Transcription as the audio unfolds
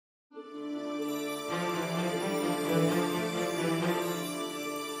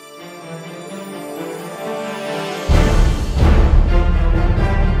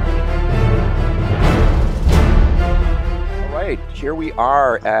here we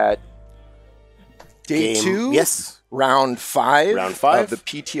are at day two. Yes. Round 5. Round 5 of the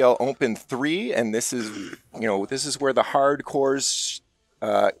PTL Open 3, and this is, this is where the hardcores,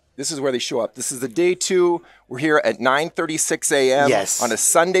 this is where they show up. This is the day 2. We're here at 9:36 a.m. Yes. on a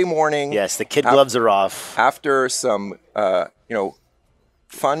Sunday morning. Yes, the kid gloves are off. After some,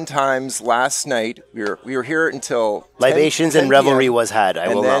 fun times last night. We were here until Libations 10 and revelry PM, was had.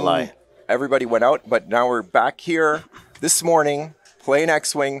 I will not lie. Everybody went out, but now we're back here this morning playing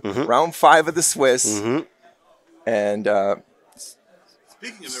X-Wing, round 5 of the Swiss. And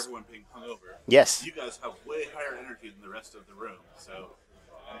speaking of everyone being hungover, yes, you guys have way higher energy than the rest of the room. So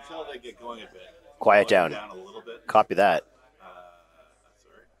until they get going a bit, quiet down. A little bit. Copy that.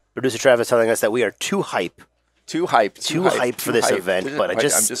 Sorry. Producer Travis telling us that we are too hype. Too hype for this event, but I'm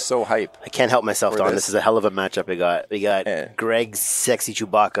just so hype. I can't help myself, Don. This is a hell of a matchup we got. Greg, sexy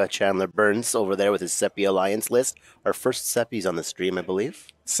Chewbacca, Chandler Burns over there with his Seppi Alliance list. Our first Seppis on the stream, I believe.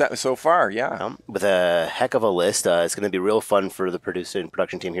 So far, yeah. With a heck of a list. It's going to be real fun for the producer and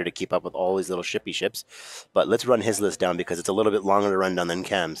production team here to keep up with all these little shippy ships. But let's run his list down because it's a little bit longer to run down than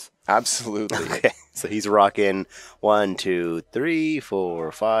Cam's. Absolutely. Okay, so he's rocking 1, 2, 3,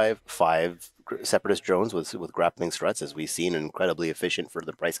 4, 5 Separatist drones with grappling struts, as we've seen, incredibly efficient for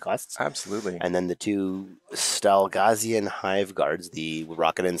the price costs. Absolutely. And then the 2 Stalgazian Hive Guards, the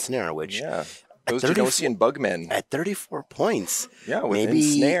Rocket and Snare, which... Yeah. Those Genosian Bugmen. At 34 points. Yeah, with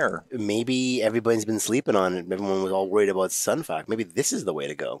Ensnare. Maybe everybody's been sleeping on it. Everyone was all worried about Sunfac. Maybe this is the way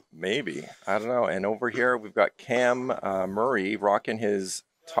to go. Maybe. I don't know. And over here, we've got Cam Murray rocking his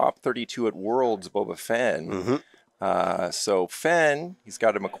top 32 at Worlds Boba Fenn. So Fenn, he's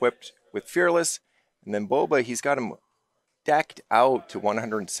got him equipped with Fearless. And then Boba, he's got him decked out to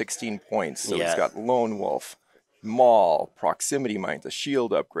 116 points. So he's got Lone Wolf, Maul, Proximity Mines, a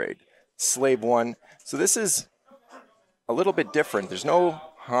shield upgrade, Slave 1. So this is a little bit different. There's no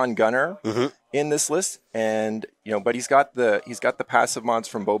Han Gunner in this list, and but he's got the passive mods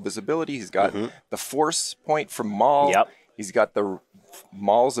from Boba's ability. He's got the Force point from Maul. He's got the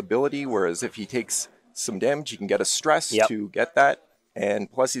Maul's ability, whereas if he takes some damage, he can get a stress to get that.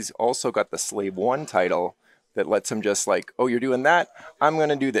 And plus, he's also got the Slave 1 title that lets him just like, oh, you're doing that? I'm going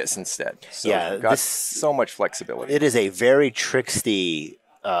to do this instead. So got so much flexibility. It is a very tricksty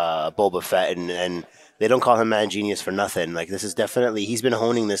Boba Fett, and they don't call him Mad Genius for nothing. Like, this is definitely, he's been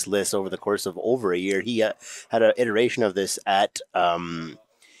honing this list over the course of over a year. He had an iteration of this at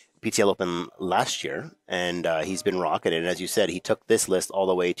PTL Open last year, and he's been rocking it. And as you said, he took this list all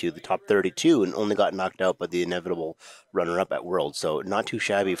the way to the top 32 and only got knocked out by the inevitable runner-up at World. So not too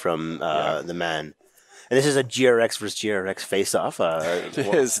shabby from the man. And this is a GRX versus GRX face-off. It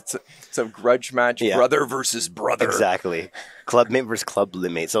is. It's a grudge match, brother versus brother. Exactly. Clubmate versus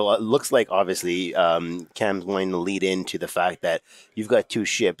clubmate. So it looks like, obviously, Cam's going to lead into the fact that you've got 2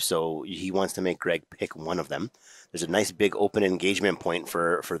 ships, so he wants to make Greg pick one of them. There's a nice big open engagement point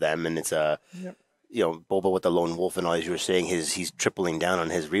for them, and it's a... Boba with the Lone Wolf and all, as you were saying, he's tripling down on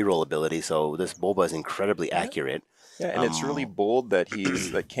his reroll ability, so this Boba is incredibly accurate. Yeah, and it's really bold that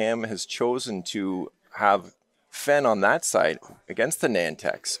that Cam has chosen to have Fenn on that side against the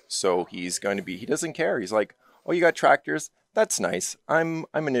Nantext. So he's going to be, he doesn't care. He's like, oh, you got tractors? That's nice. I'm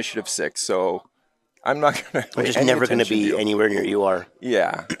initiative 6, so I'm not going to... I'm just never going to be anywhere near you are.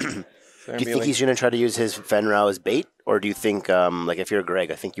 Yeah. Do you think he's going to try to use his Fenrau as bait? Or do you think, like if you're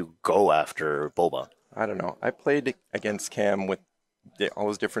Greg, I think you go after Boba? I don't know. I played against Cam with all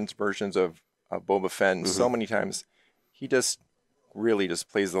his different versions of Boba Fenn so many times. He really just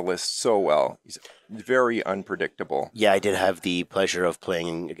plays the list so well. He's very unpredictable. Yeah, I did have the pleasure of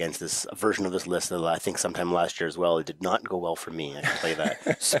playing against this version of this list, I think sometime last year as well. It did not go well for me. I can play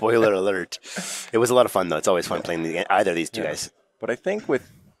that. Spoiler alert. It was a lot of fun, though. It's always fun playing either of these two guys. But I think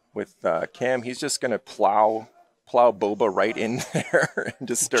with Cam, he's just going to plow Boba right in there and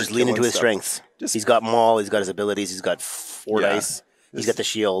just lean into his strengths. He's got Maul, he's got his abilities, he's got Fordice, he's got the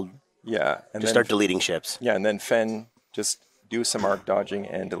shield. Yeah. And just start deleting ships. Yeah, and then Fenn just do some arc dodging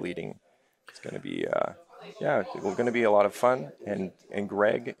and deleting. It's going to be, going to be a lot of fun. And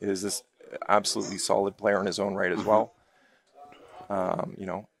Greg is this absolutely solid player in his own right as well. So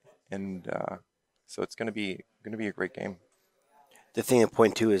it's going to be a great game. The thing at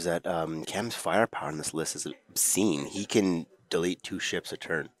point 2 is that Cam's firepower on this list is obscene. He can delete 2 ships a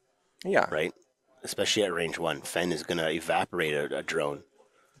turn. Yeah. Right? Especially at range 1. Fenn is going to evaporate a drone.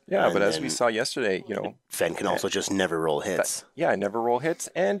 Yeah, but as we saw yesterday, Fenn can also just never roll hits. Never roll hits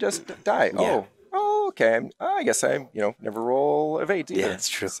and just die. Yeah. Oh, okay. I guess I, never roll evades either. Yeah, that's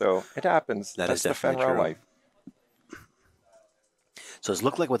true. So it happens. That's the Fenn life. So it's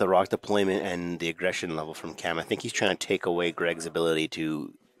looked like with the rock deployment and the aggression level from Cam, I think he's trying to take away Greg's ability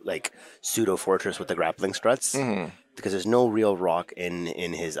to like pseudo fortress with the grappling struts because there's no real rock in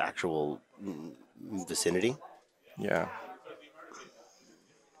his actual vicinity. Yeah.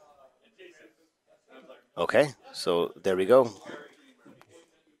 Okay, so there we go.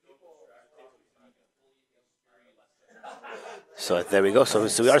 So there we go. So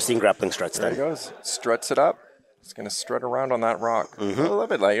we are seeing grappling struts There then. he goes. Struts it up. He's going to strut around on that rock. I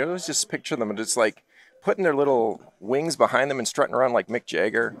love it. Like, I always just picture them just like putting their little wings behind them and strutting around like Mick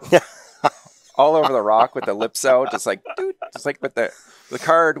Jagger. All over the rock with the lips out. Just like, dude, just like with the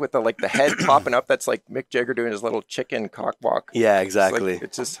card with the head popping up. That's like Mick Jagger doing his little chicken cock walk. Yeah, exactly.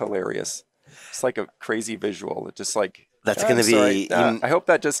 It's just hilarious. It's like a crazy visual. It's just like, that's going to be... I hope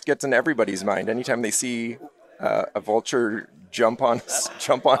that just gets in everybody's mind. Anytime they see a vulture jump on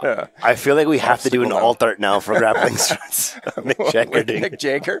a... I feel like we have to do an alt art now for grappling struts. Mick Jagger doing Mick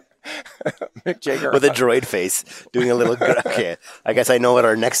Jagger? Mick Jagger. With a droid face doing a little... Okay, I guess I know what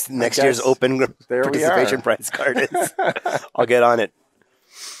our next year's open participation prize card is. I'll get on it.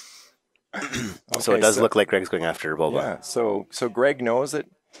 So it does look like Greg's going after Boba. Yeah, so Greg knows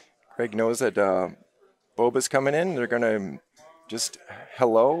it. Greg knows that Boba's coming in. They're going to just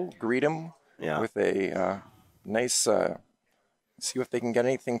greet him with a nice, see if they can get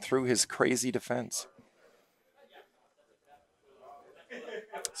anything through his crazy defense.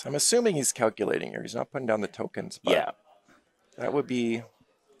 So I'm assuming he's calculating here. He's not putting down the tokens. But that would be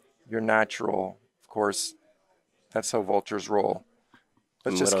your natural, of course. That's how vultures roll.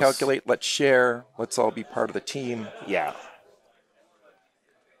 Let's just calculate. Let's share. Let's all be part of the team. Yeah.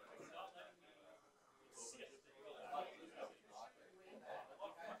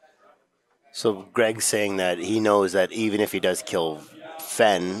 So Greg's saying that he knows that even if he does kill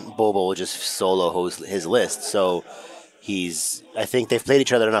Fenn, Boba will just solo his list. So I think they've played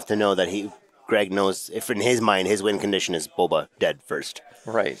each other enough to know that Greg knows if in his mind his win condition is Boba dead first.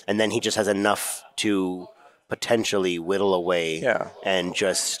 Right. And then he just has enough to potentially whittle away and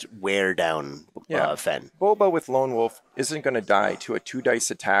just wear down Fenn. Boba with Lone Wolf isn't going to die to a 2-dice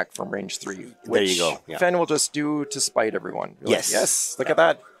attack from range 3. There you go. Yeah. Fenn will just do to spite everyone. Yes, look at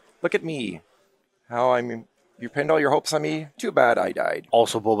that. Look at me. You pinned all your hopes on me. Too bad I died.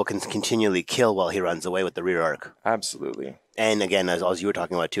 Also, Boba can continually kill while he runs away with the rear arc. Absolutely. And again, as you were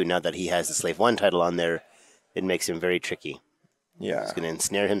talking about too, now that he has the Slave 1 title on there, it makes him very tricky. Yeah. He's going to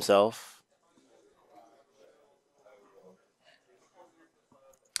ensnare himself.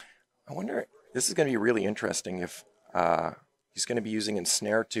 I wonder, this is going to be really interesting if he's going to be using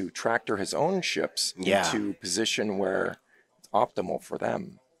ensnare to tractor his own ships into position where it's optimal for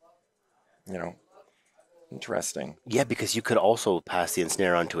them. Interesting. Yeah, because you could also pass the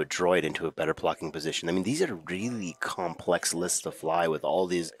ensnare onto a droid into a better blocking position. I mean, these are really complex lists to fly with all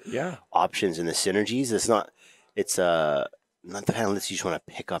these options and the synergies. It's not the kind of list you just want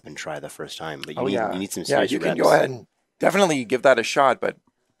to pick up and try the first time. But you need some serious you can reps. go ahead and definitely give that a shot, but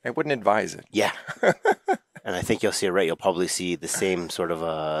I wouldn't advise it. Yeah. And I think you'll see it right. You'll probably see the same sort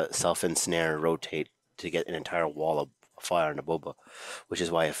of self-ensnare rotate to get an entire wall of fire on the Boba, which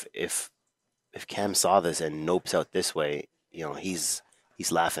is why if Cam saw this and nopes out this way, he's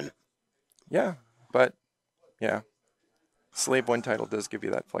laughing. Yeah, but Slave 1 title does give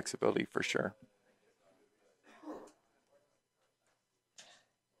you that flexibility for sure.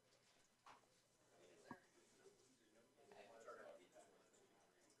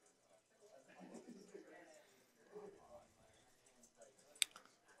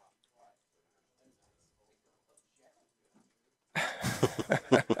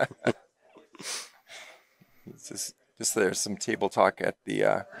 Just there's some table talk at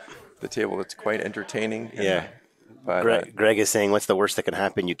the table that's quite entertaining. Yeah. But Greg is saying, what's the worst that can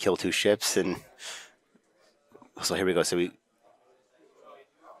happen? You kill 2 ships. And so here we go. So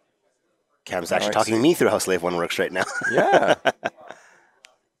Cam's actually talking me through how Slave 1 works right now. Yeah.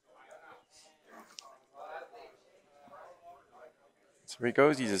 So here he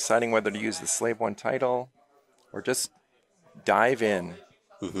goes. He's deciding whether to use the Slave 1 title or just dive in.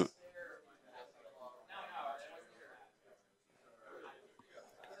 Mm-hmm.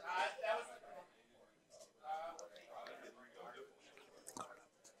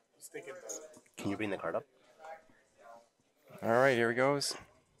 Can you bring the card up? All right, here he goes.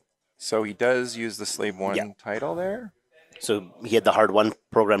 So he does use the Slave 1 title there. So he had the hard 1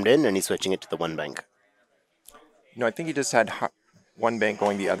 programmed in, and he's switching it to the 1 bank. No, I think he just had 1 bank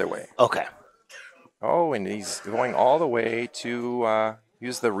going the other way. Okay. Oh, and he's going all the way to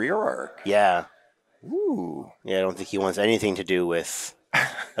use the rear arc. Yeah. Ooh. Yeah, I don't think he wants anything to do with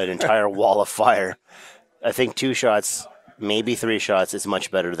an entire wall of fire. I think 2 shots Maybe 3 shots is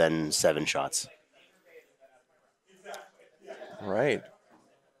much better than 7 shots. Right.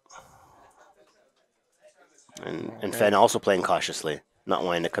 And Fenn also playing cautiously, not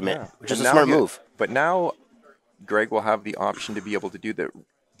wanting to commit, Yeah. which is And a now smart move. But now Greg will have the option to be able to do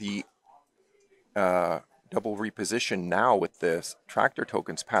the double reposition now with the tractor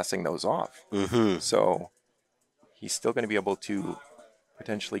tokens passing those off. Mm-hmm. So he's still going to be able to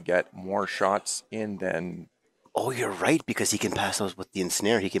potentially get more shots in than... Oh, you're right, because he can pass those with the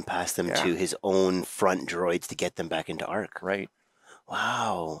ensnare. He can pass them to his own front droids to get them back into arc. Right.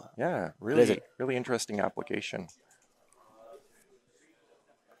 Wow. Yeah, really interesting application.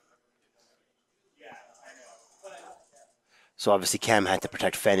 So obviously Cam had to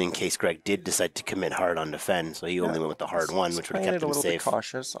protect Fenn in case Greg did decide to commit hard on the Fenn, so he only went with the hard one, which would have kept him a little safe. bit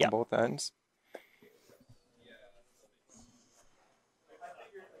cautious on both ends.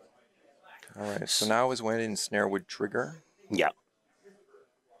 All right, so now is when ensnare would trigger. Yeah.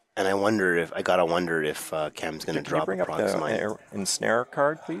 And I gotta wonder if Cam's gonna drop Can you bring a up prox the mine. ensnare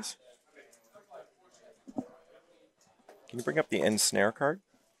card, please? Can you bring up the ensnare card?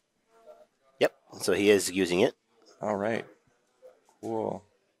 Yep. So he is using it. All right. Cool.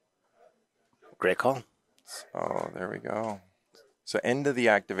 Great call. Oh, there we go. So end of the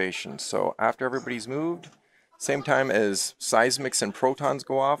activation. So after everybody's moved, same time as seismics and protons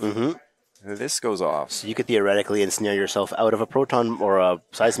go off, this goes off. So you could theoretically ensnare yourself out of a proton or a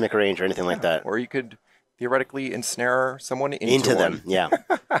seismic range or anything like that. Or you could theoretically ensnare someone Into them, one. yeah.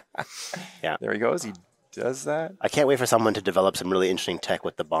 Yeah. There he goes. He does that. I can't wait for someone to develop some really interesting tech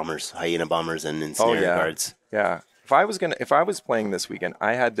with the bombers, hyena bombers and ensnare guards. Yeah. If I was playing this weekend,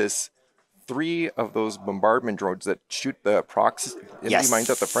 I had 3 of those bombardment droids that shoot the proximity mines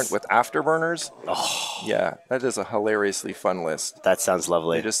at the front with afterburners. Oh. Yeah, that is a hilariously fun list. That sounds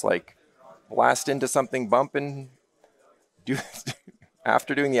lovely. They just like blast into something, bump and do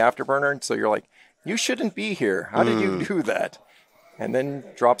after doing the afterburner. And so you're like, you shouldn't be here. How did you do that? And then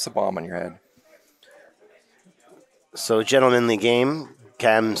drops a bomb on your head. So, gentlemanly game.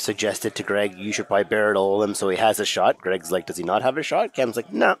 Cam suggested to Greg, you should probably barrel him so he has a shot. Greg's like, does he not have a shot? Cam's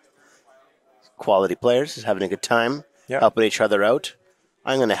like, no. Quality players, just having a good time, helping each other out.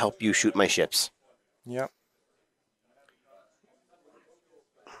 I'm going to help you shoot my ships. Yep.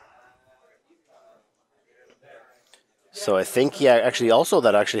 So I think, actually, also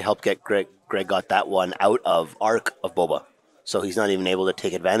that actually helped get Greg got that one out of arc of Boba. So he's not even able to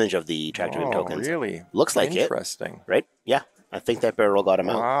take advantage of the tractor tokens. Really? Looks like Interesting. Right? Yeah. I think that barrel got him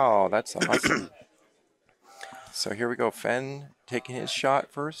out. Wow, that's awesome. So here we go. Fenn taking his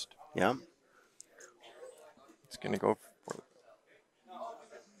shot first. Yeah. He's going to go for...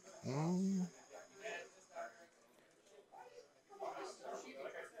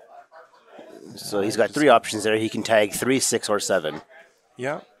 So he's got 3 options there. He can tag 3, 6, or 7.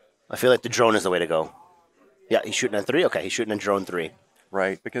 Yeah. I feel like the drone is the way to go. Yeah, he's shooting at 3? Okay, he's shooting at drone 3.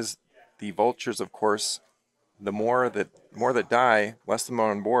 Right, because the vultures, of course, the more that die, less them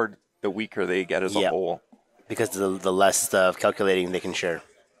on board, the weaker they get as a whole. Because the less calculating they can share.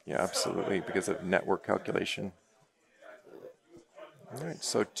 Yeah, absolutely, because of network calculation. All right,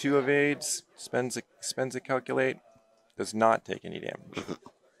 so 2 evades, spends a calculate, does not take any damage.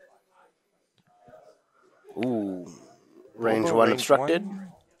 Ooh, range 1 obstructed.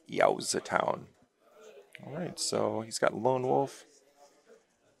 Yowza town. All right, so he's got Lone Wolf.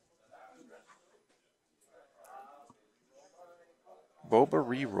 Boba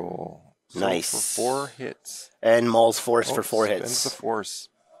reroll. So Nice. For 4 hits. And Maul's Force for 4 Spends hits. the Force.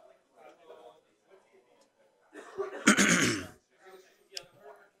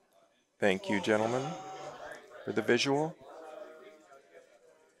 Thank you, gentlemen, for the visual.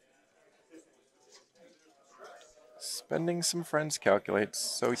 Spending some friends calculates,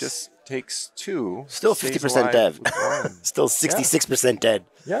 so he just takes 2. Still stays 50% alive dead. with 1. Still 66% dead.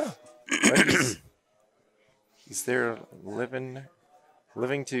 Yeah. He's there living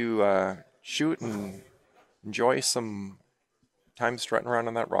to shoot and enjoy some time strutting around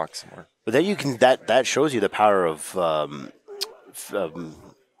on that rock somewhere. But then you can that shows you the power of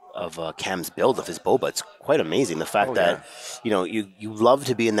Cam's build of his Boba. It's quite amazing. The fact that you love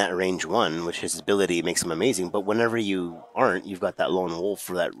to be in that range 1, which his ability makes him amazing. But whenever you aren't, you've got that lone wolf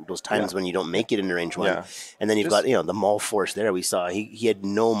for those times when you don't make it into range 1. Yeah. And then you've got the Maul Force there. We saw he had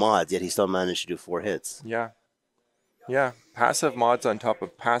no mods, yet he still managed to do 4 hits. Yeah. Yeah, passive mods on top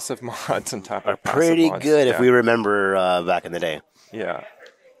of passive mods on top of Are passive pretty mods. good if we remember back in the day. Yeah.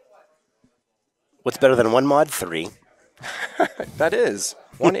 What's better than 1 mod? 3. That is.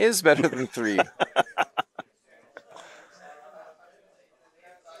 1 is better than 3.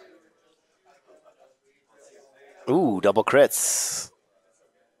 Ooh, double crits.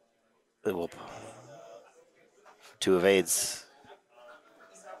 Whoop. 2 evades.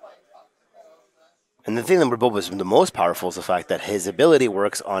 And the thing that Boba is the most powerful is the fact that his ability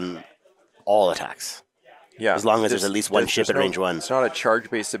works on all attacks. Yeah. As long as there's at least one ship at range 1. It's not a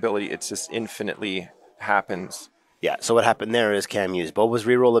charge-based ability. It's just infinitely happens. Yeah, so what happened there is Cam used Boba's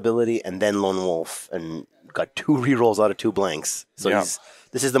reroll ability and then Lone Wolf and got 2 rerolls out of 2 blanks. So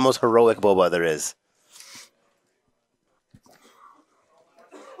this is the most heroic Boba there is.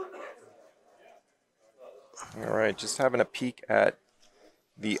 All right, just having a peek at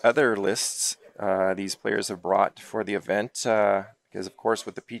the other lists these players have brought for the event. Because, of course,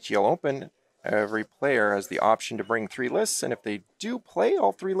 with the PTL Open, every player has the option to bring 3 lists. And if they do play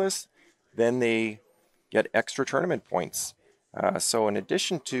all 3 lists, then they get extra tournament points. So in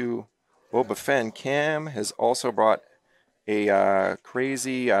addition to Boba Fenn, Cam has also brought a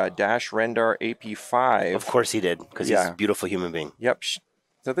crazy Dash Rendar AP5. Of course he did, because he's a beautiful human being. Yep.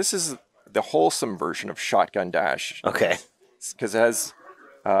 So this is the wholesome version of Shotgun Dash. Okay. Because it has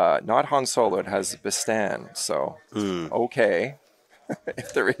not Han Solo, it has Bistan. So, okay,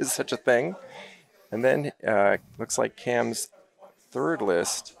 if there is such a thing. And then looks like Cam's third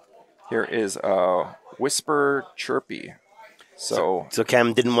list here is Whisper Chirpy. So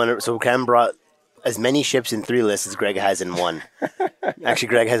Cam didn't want to. So Cam brought as many ships in 3 lists as Greg has in 1. Actually,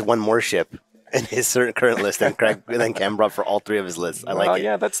 Greg has 1 more ship in his current list than Cam brought for all 3 of his lists. I like it.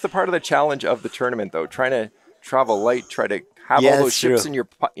 Yeah, that's the part of the challenge of the tournament, though. Trying to travel light, try to have all those ships in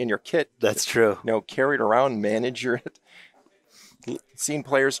your kit. That's true. Carry it around, manage your. Seen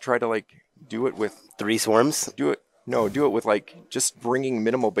players try to do it with 3 swarms. Do it with just bringing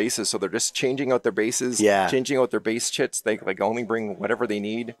minimal bases. So they're just changing out their bases, changing out their base chits. They only bring whatever they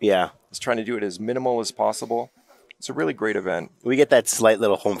need. Yeah, just trying to do it as minimal as possible. It's a really great event. We get that slight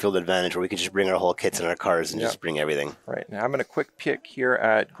little home field advantage where we can just bring our whole kits in our cars and just bring everything. Right. Now I'm going to quick pick here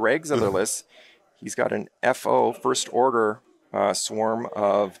at Greg's other list. He's got an FO First Order swarm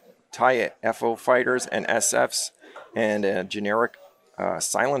of TIE FO fighters and SFs and a generic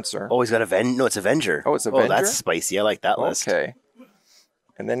silencer. Oh, he's got No, it's Avenger. Oh, it's Avenger? Oh, that's spicy. I like that list. Okay.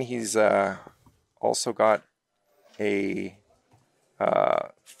 And then he's also got a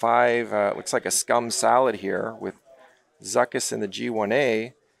 5, looks like a scum salad here with Zuckuss in the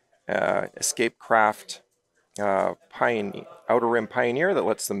G1A, Escape Craft Outer Rim Pioneer that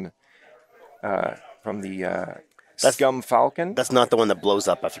lets them from the Scum Falcon. That's not the one that blows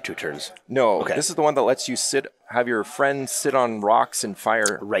up after 2 turns. No, this is the one that lets you have your friends sit on rocks and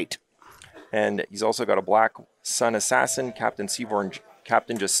fire. Right. And he's also got a Black Sun Assassin, Captain Seaborn,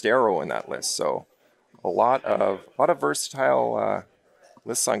 Captain Justero in that list. So a lot of versatile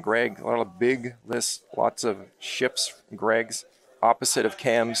lists on Greg, a lot of big lists, lots of ships. Greg's opposite of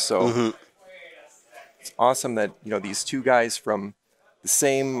Cam's. So it's awesome that these 2 guys from the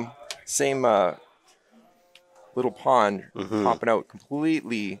same little pond popping out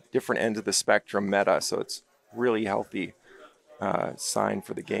completely different ends of the spectrum meta. So it's really healthy sign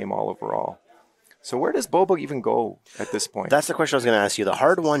for the game all overall. So where does Boba even go at this point? That's the question I was going to ask you. The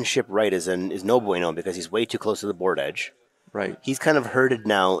hard one ship right is no bueno because he's way too close to the board edge. Right. He's kind of herded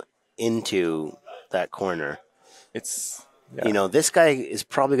now into that corner. It's this guy is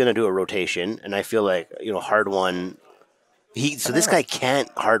probably going to do a rotation, and I feel like hard one. This guy can't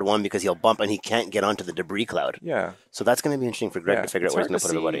hard one because he'll bump and he can't get onto the debris cloud. Yeah. So that's going to be interesting for Greg to figure out where he's going to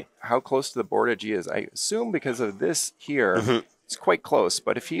put everybody. How close to the board edge he is. I assume because of this here, it's quite close.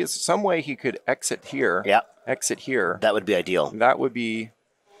 But if he is some way he could exit here, that would be ideal. That would be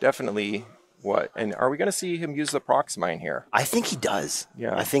definitely what. And are we going to see him use the prox mine here? I think he does.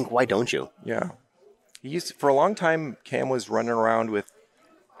 Yeah. I think why don't you? Yeah. For a long time, Cam was running around with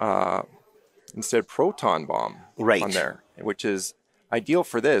instead proton bomb on there, which is ideal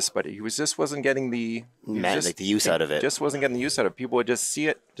for this, but he just wasn't getting the use out of it. Just wasn't getting the use out of it. People would just see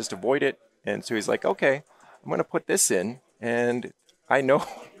it, just avoid it, and so he's like, okay, I'm going to put this in, and I know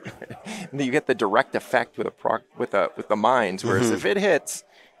you get the direct effect with the mines, whereas if it hits,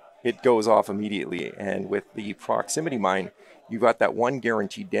 it goes off immediately, and with the proximity mine, you got that 1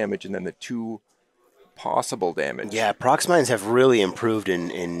 guaranteed damage, and then the 2 possible damage. Yeah, prox mines have really improved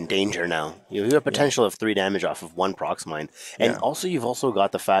in danger now. You have a potential of 3 damage off of 1 prox mine. And also you've also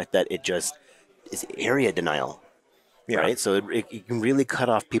got the fact that it just is area denial. Right? So it can really cut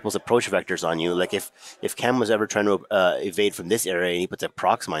off people's approach vectors on you. Like if Cam was ever trying to evade from this area and he puts a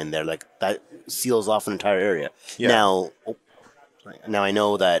prox mine there, like that seals off an entire area. Now I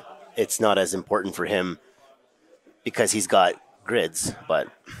know that it's not as important for him because he's got grids, but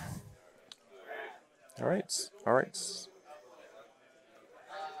All right.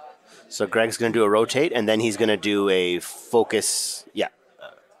 So Greg's going to do a rotate, and then he's going to do a focus. Yeah.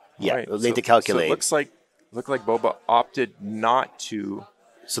 Yeah, Right. need to So calculate. it looks like Boba opted not to.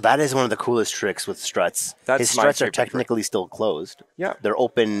 So that is one of the coolest tricks with struts. That's His my struts are favorite trick. technically still closed. Yeah. They're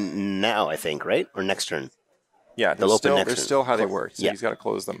open now, I think, right? Or next turn. Yeah, They'll open next they're turn. still how they work. So Yeah. he's got to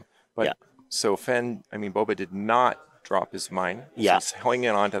close them. But Yeah. so Boba did not drop his mine. So Yeah. he's hanging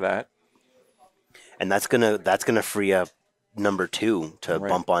on to that. And that's gonna free up number 2 to Right.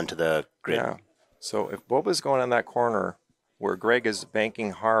 bump onto the grid. Yeah. So if Boba's going on that corner where Greg is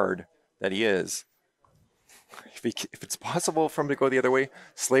banking hard that he is, if it's possible for him to go the other way,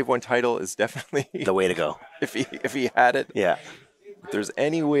 Slave One title is definitely The way to go. if he had it. Yeah. If there's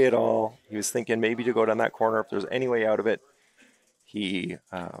any way at all, he was thinking maybe to go down that corner. If there's any way out of it, he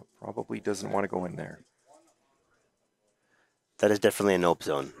probably doesn't want to go in there. That is definitely a nope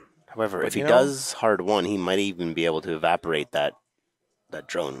zone. However, But if he you know- does hard 1, he might even be able to evaporate that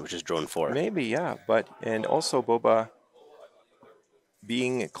drone, which is drone 4. Maybe, yeah. And also Boba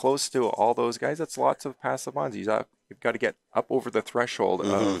being close to all those guys, that's lots of passive mods. You've got to get up over the threshold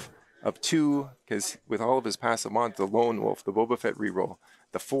of 2, because with all of his passive mods, the Lone Wolf, the Boba Fett reroll,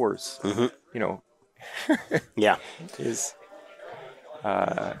 the Force, Yeah. is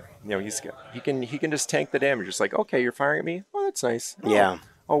he can just tank the damage. Just like, okay, you're firing at me. Oh, that's nice. Oh. Yeah.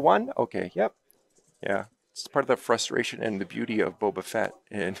 Oh, 1? Okay, yep. Yeah. It's part of the frustration and the beauty of Boba Fett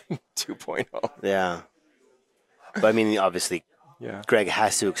in 2.0. Yeah. But I mean, obviously, Yeah. Greg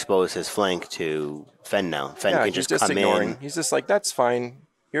has to expose his flank to Fenn now. Fenn Yeah, can he's just come ignoring. in. He's just like, that's fine.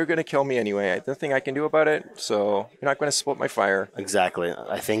 You're going to kill me anyway. Nothing I can do about it, so you're not going to split my fire. Exactly.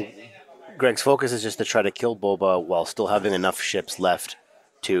 I think Greg's focus is just to try to kill Boba while still having enough ships left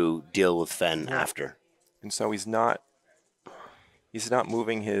to deal with Fenn after. And so he's not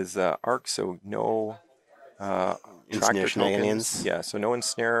moving his arc, so no Ensnare tractor shenanigans. tokens. Yeah, so no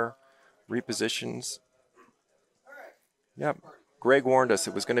ensnare repositions. Yep. Greg warned us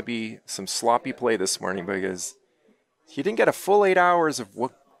it was going to be some sloppy play this morning because he didn't get a full 8 hours of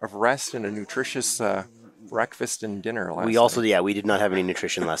rest and a nutritious breakfast and dinner last We night. also, we did not have any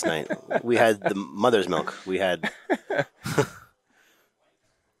nutrition last night. We had the mother's milk. We had,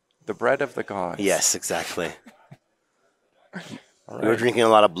 The bread of the gods. yes, exactly. All We were right. drinking a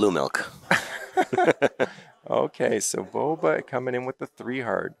lot of blue milk. Okay, so Boba coming in with the 3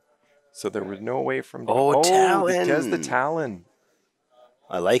 hard. So there was no way from... Talon! Because the Talon.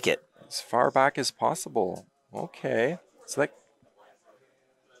 I like it. As far back as possible. Okay. So that...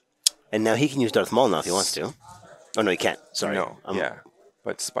 And now he can use Darth Maul now if he wants to. Oh, no, he can't. Sorry. No, yeah.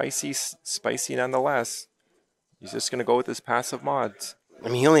 But spicy nonetheless. He's just going to go with his passive mods. I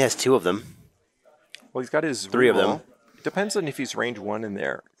mean, he only has 2 of them. Well, he's got his 3 of them. reroll. It depends on if he's range 1 in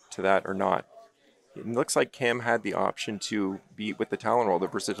there to that or not. It looks like Cam had the option to be with the Talon roll, the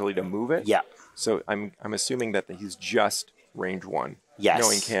versatility to move it. Yeah. So I'm assuming that he's just range 1. Yes.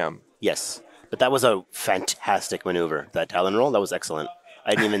 Knowing Cam. Yes. But that was a fantastic maneuver. That Talon roll, that was excellent. I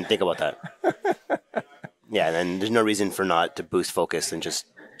didn't even think about that. Yeah, and then there's no reason for not to boost focus and just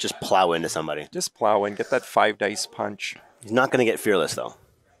plow into somebody. Just plow and get that 5 dice punch. He's not going to get fearless, though.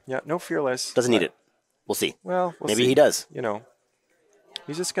 Yeah, no fearless. Doesn't need it. We'll see. Well, we'll Maybe see. he does.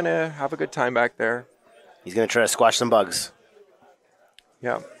 He's just going to have a good time back there. He's going to try to squash some bugs.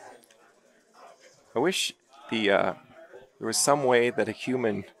 Yeah. I wish there was some way that a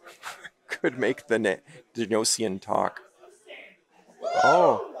human could make the Genosian talk.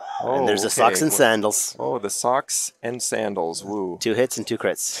 Oh, And there's the okay. socks and sandals. Oh, the socks and sandals. Woo. 2 hits and 2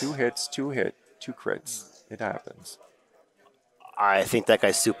 crits. 2 hits, 2 crits. It happens. I think that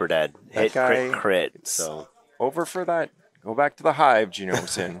guy's super dead. That Hit, guy- crit. So Over for that. Go back to the hive,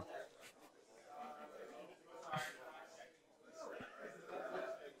 Genosin.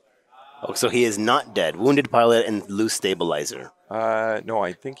 so he is not dead. Wounded pilot and loose stabilizer. No,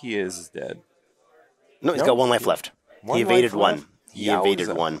 I think he is dead. No, he's Nope. got 1 life left. One He evaded life 1. left? He evaded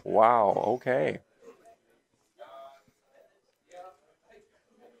Yowza. 1. Wow, okay.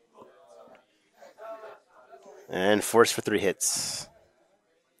 And force for 3 hits.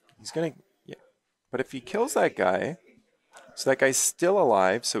 He's gonna, yeah. But if he kills that guy, so that guy's still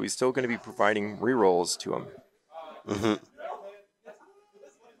alive, so he's still gonna be providing rerolls to him. Mm-hmm.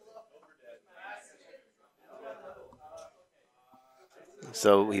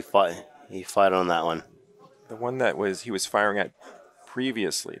 So he fought on that one. The one that he was firing at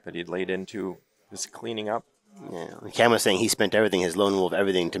previously that he'd laid into is cleaning up. Yeah. Cam was saying he spent everything, his lone wolf,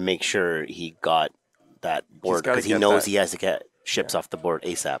 everything to make sure he got that board gotta because he get knows that. he has to get ships off the board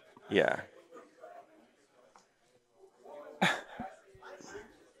ASAP. Yeah.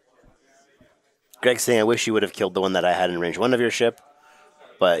 Greg's saying, I wish you would have killed the one that I had in range 1 of your ship.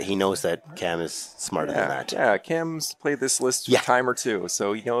 but he knows that Cam is smarter than that. Yeah, Cam's played this list a time or two,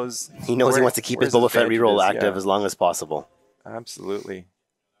 so he knows. He wants to keep his Boba Fett reroll active as long as possible. Absolutely.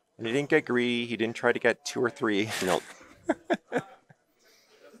 And he didn't get greedy. He didn't try to get 2 or 3. Nope.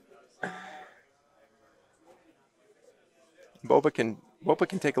 Boba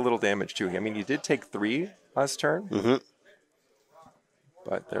can take a little damage too. I mean, he did take 3 last turn. Mm-hmm.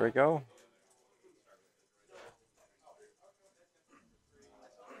 But there we go.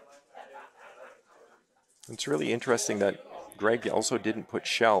 It's really interesting that Greg also didn't put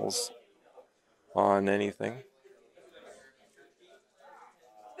shells on anything.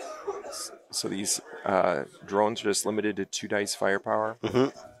 So these drones are just limited to 2 dice firepower.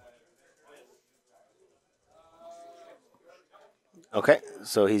 Mm-hmm. Okay,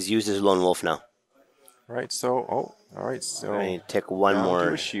 so he's used his lone wolf now. Right. So, all right. So I take one down more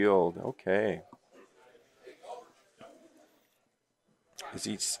to a shield. Okay. Is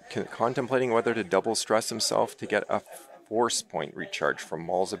he contemplating whether to double stress himself to get a force point recharge from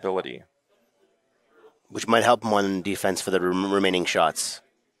Maul's ability? Which might help him on defense for the remaining shots.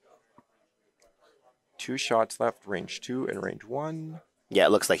 2 shots left, range 2 and range 1. Yeah,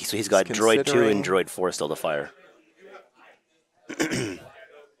 it looks like he's got Droid 2 and Droid 4 still to fire.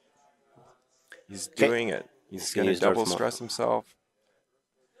 He's doing it. He's going to double stress himself.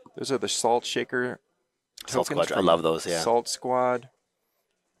 Those are the Salt Shaker Salt tokens. Squad. I love those, yeah. Salt Squad.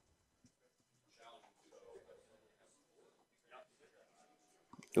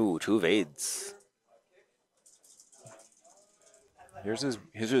 Ooh, 2 Vades. Here's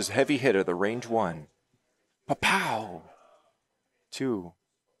his heavy hitter, the range 1. Pa-pow! 2.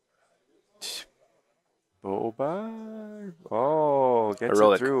 Boba. Oh, gets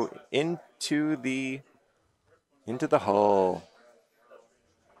Heroic. it through into the hull.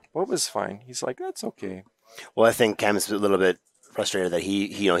 Boba's fine. He's like, that's okay. Well, I think Cam is a little bit frustrated that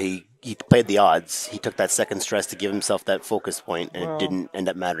he played the odds. He took that second stress to give himself that focus point, and it didn't end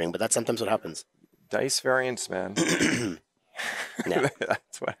up mattering. But that's sometimes what happens. Dice variance, man. Yeah.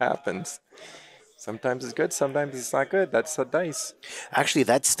 That's what happens. Sometimes it's good, sometimes it's not good. That's the dice. Actually,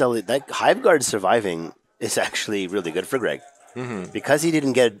 that Hive Guard surviving is actually really good for Greg. Mm-hmm. Because he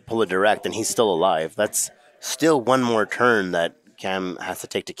didn't pull a direct and he's still alive, that's still one more turn that Cam has to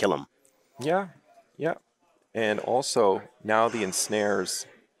take to kill him. Yeah, yeah. And also, now the ensnares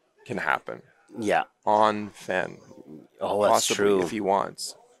can happen. Yeah. On Fenn. Oh, that's possibly, true. if he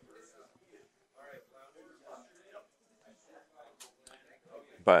wants.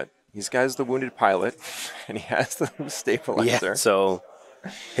 But he's got the wounded pilot, and he has the stabilizer. Yeah, so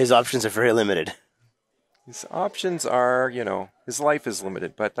his options are very limited. His options are, his life is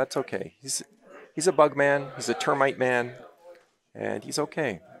limited, but that's okay. He's a bug man, he's a termite man, and he's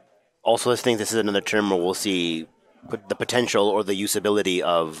okay. Also, I think this is another term where we'll see the potential or the usability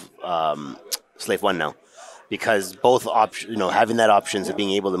of Slave 1 now. Because both having that options of being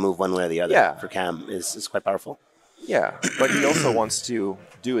able to move one way or the other for Cam is quite powerful. Yeah, but he also wants to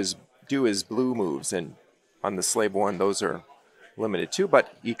do his blue moves, and on the Slave 1, those are limited too.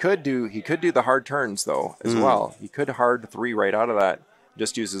 But he could do the hard turns though as well. He could hard 3 right out of that,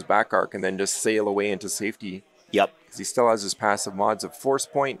 just use his back arc, and then just sail away into safety. Yep, because he still has his passive mods of Force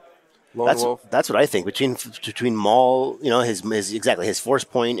Point, Lone Wolf. That's what I think between Maul, his Force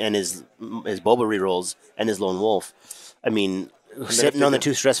Point and his Boba rerolls and his Lone Wolf. I mean, sitting on the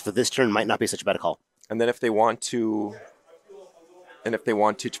 2 stress for this turn might not be such a bad call. And then if they want to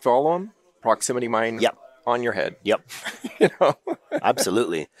follow him, proximity mine on your head. Yep.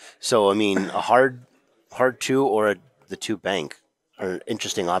 Absolutely. So I mean, a hard 2 or the 2 bank are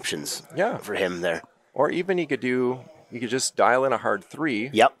interesting options. For him there. Or even he could just dial in a hard 3.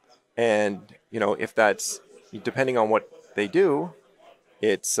 Yep. And if that's depending on what they do,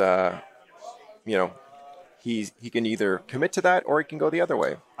 it's he can either commit to that or he can go the other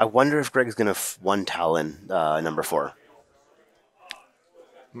way. I wonder if Greg's going to one Talon number 4.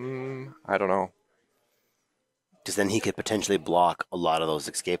 I don't know. Because then he could potentially block a lot of those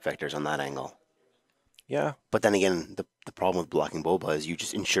escape vectors on that angle. Yeah. But then again, the problem with blocking Boba is you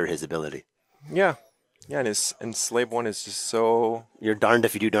just ensure his ability. Yeah. Yeah, and Slave 1 is just so... You're darned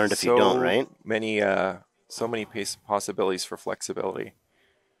if you do, darned if you don't, right? So many possibilities for flexibility.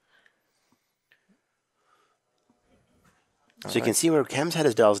 So you can see where Cam's had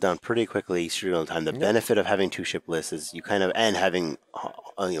his dials down pretty quickly through the time. The benefit of having 2 ship lists is you kind of, and having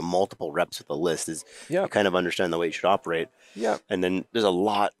multiple reps with the list is you kind of understand the way you should operate. Yeah. And then there's a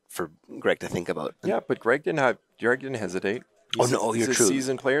lot for Greg to think about. Yeah, but Greg didn't hesitate. You're true. He's a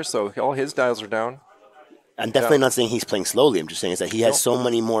seasoned player, so all his dials are down. I'm definitely not saying he's playing slowly. I'm just saying is that he has so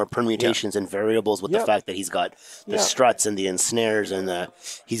many more permutations and variables with the Yep. fact that he's got the Yep. struts and the ensnares and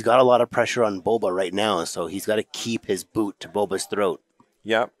he's got a lot of pressure on Boba right now. So he's got to keep his boot to Boba's throat.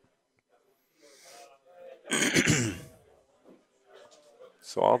 Yep.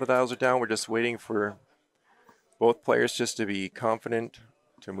 So all the dials are down. We're just waiting for both players just to be confident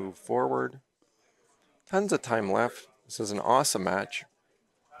to move forward. Tons of time left. This is an awesome match.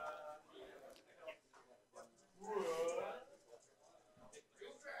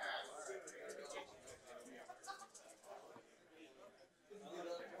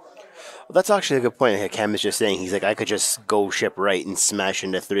 Well, that's actually a good point. Cam is just saying, he's like, I could just go ship right and smash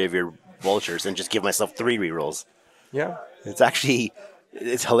into 3 of your vultures and just give myself 3 rerolls. Yeah.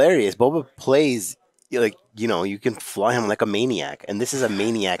 It's hilarious. Boba plays like, you can fly him like a maniac. And this is a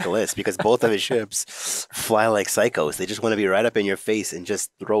maniac list because both of his ships fly like psychos. They just want to be right up in your face and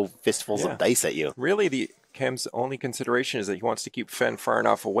just throw fistfuls of dice at you. Really, Cam's only consideration is that he wants to keep Fenn far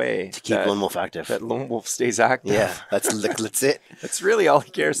enough away To keep Lone Wolf active. that Lone Wolf stays active. Yeah, that's it. That's really all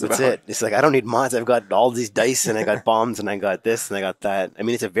he cares That's about. it. It's like, I don't need mods. I've got all these dice and I got bombs and I got this and I got that. I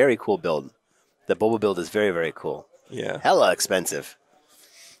mean, it's a very cool build. The Boba build is very, very cool. Yeah. Hella expensive.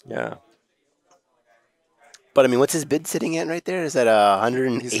 Yeah. But I mean, what's his bid sitting at right there? Is that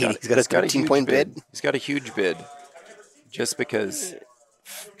 180? He's got a 13-point bid. He's got a huge bid. Just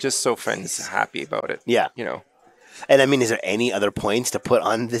so Fenn's happy about it. Yeah. And I mean, is there any other points to put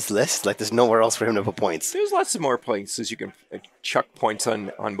on this list? Like, there's nowhere else for him to put points. There's lots of more places you can chuck points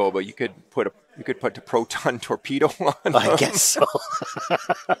on Boba. You could put the proton torpedo on I him. guess so.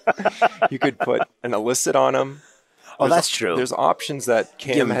 You could put an illicit on him. Oh, that's true. There's options that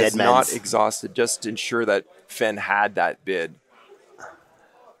Give Cam him has dead not mans. exhausted just to ensure that Fenn had that bid.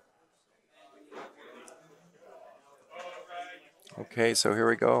 Okay, so here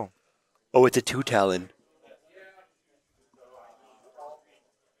we go. Oh, it's a 2-talon.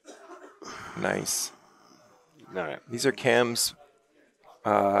 Nice. All right. These are Cam's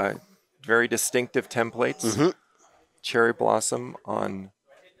very distinctive templates. Mm-hmm. Cherry blossom on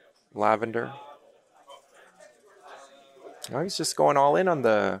lavender. Now he's just going all in on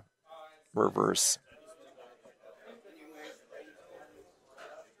the reverse.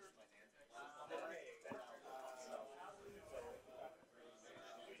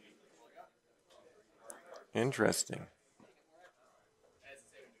 Interesting.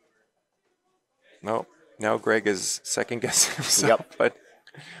 No, now Greg is second guessing himself, but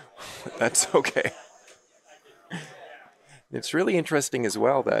that's okay. It's really interesting as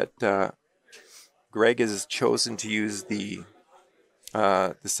well that Greg has chosen to use the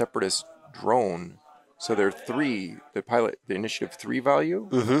Separatist drone. So they're 3, the initiative 3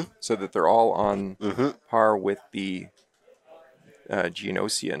 value, so that they're all on par with the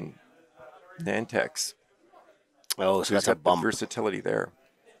Geonosian Nantex. Oh, so that's he's a got the bump. versatility there.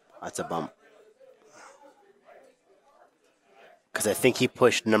 That's a bump. Because I think he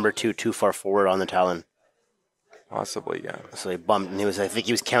pushed number 2 too far forward on the Talon. Possibly, yeah. So he bumped, and I think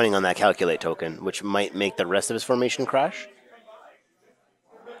he was counting on that calculate token, which might make the rest of his formation crash.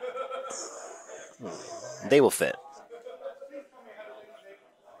 They will fit.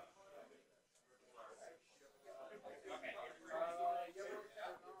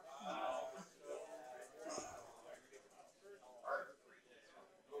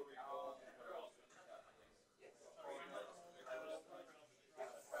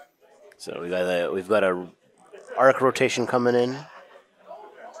 So we've got a arc rotation coming in.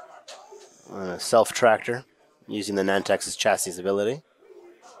 A self tractor using the Nantex's chassis ability.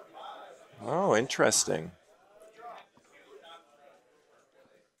 Oh, interesting.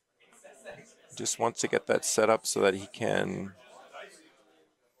 Just wants to get that set up so that he can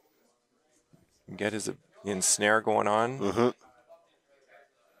get his ensnare going on. Mm-hmm.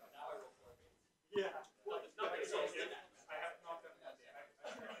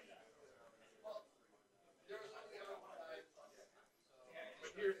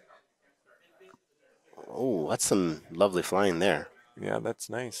 Oh, that's some lovely flying there. Yeah, that's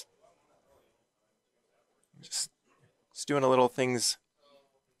nice. Just doing a little things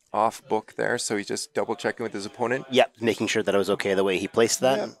off book there, so he's just double checking with his opponent. Yep, making sure that it was okay the way he placed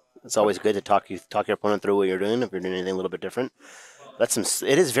that. Yep. It's always good to talk your opponent through what you're doing if you're doing anything a little bit different.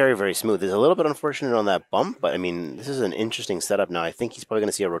 It is very, very smooth. It's a little bit unfortunate on that bump, but I mean, this is an interesting setup now. I think he's probably going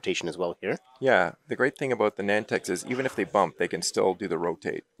to see a rotation as well here. Yeah, the great thing about the Nantex is even if they bump, they can still do the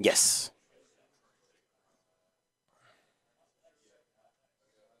rotate. Yes.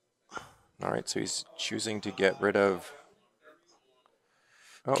 All right, so he's choosing to get rid of...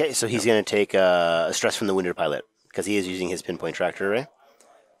 Okay, so he's going to take a stress from the wounded pilot because he is using his pinpoint tractor array.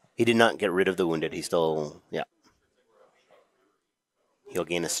 He did not get rid of the wounded. He still, yeah. He'll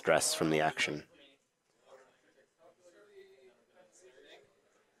gain a stress from the action.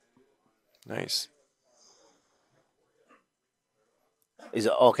 Nice. Is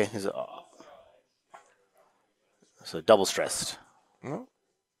it okay? Is it so double stressed? No.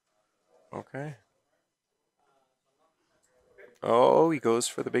 Okay. Oh, he goes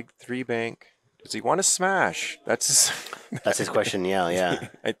for the big 3 bank. Does he want to smash? That's his question. Yeah, yeah.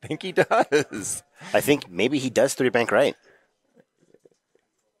 I think he does. I think maybe he does 3 bank right.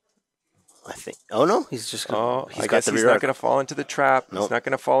 I think. Oh no, he's just. Oh, he's I got guess the he's rear not arc. going to fall into the trap. Nope. He's not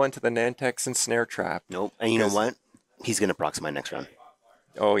going to fall into the Nantext and snare trap. Nope. And you know what? He's going to proximine next round.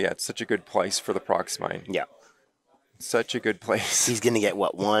 Oh yeah, it's such a good place for the proximine. Yeah. Such a good place. He's going to get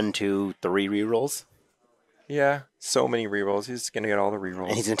what 1, 2, 3 rerolls, Yeah, so many rerolls. He's going to get all the rerolls.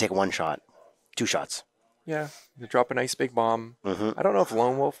 and he's going to take 1 shot, 2 shots. Yeah, you drop a nice big bomb. I don't know if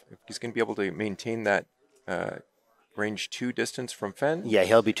Lone Wolf, if he's going to be able to maintain that range 2 distance from Fenn. Yeah,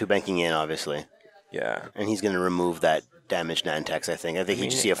 he'll be 2 banking in, obviously, Yeah. and he's going to remove that damaged Nantex. I think he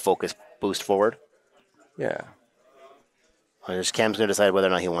just see a focus boost forward. Yeah. Just Cam's going to decide whether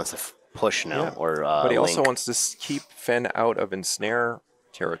or not he wants to push now or but he also link. wants to keep Fenn out of ensnare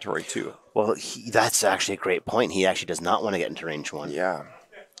territory too. Well, that's actually a great point. He actually does not want to get into range 1. Yeah.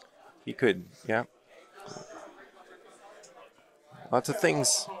 He could, yeah. Lots of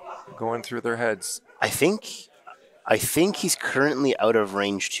things going through their heads. I think he's currently out of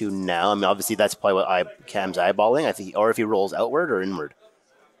range 2 now. I mean, obviously that's probably what Cam's eyeballing. I think, or if he rolls outward or inward.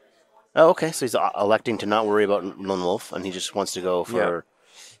 Oh, okay. So he's electing to not worry about Lone Wolf, and he just wants to go for. Yeah.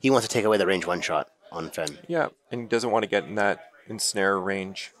 He wants to take away the range 1 shot on Fenn. Yeah, and he doesn't want to get in that ensnare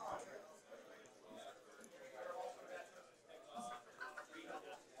range.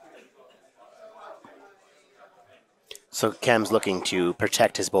 So Cam's looking to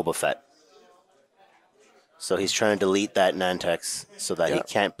protect his Boba Fett. So he's trying to delete that Nantex so that he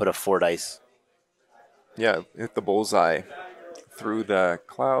can't put a 4 dice. Yeah, hit the bullseye through the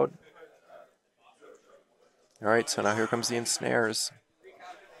cloud. All right, so now here comes the ensnares.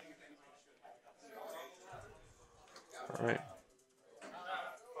 All right.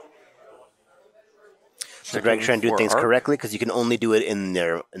 So Greg's trying to do things correctly because you can only do it in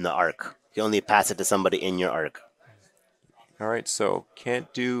the arc. You can only pass it to somebody in your arc. All right, so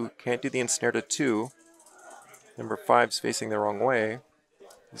can't do the ensnare to 2. Number 5's facing the wrong way.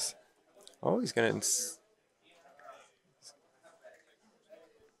 He's gonna.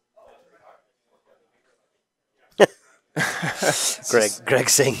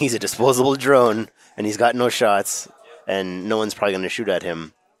 Greg's saying he's a disposable drone and he's got no shots and no one's probably going to shoot at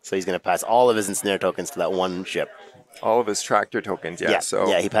him. So he's going to pass all of his ensnare tokens to that 1 ship. All of his tractor tokens, yeah.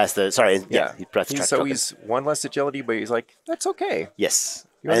 So he passed the. Sorry, he pressed the tractor so tokens. he's 1 less agility, but he's like, that's okay. Yes,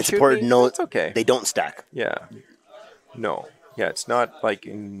 You and wanna it's shoot important me? to note That's okay. they don't stack. Yeah. No. Yeah, it's not like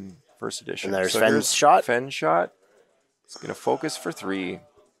in first edition. And there's so Fenn's here's shot. Fenn's shot. He's gonna focus for 3.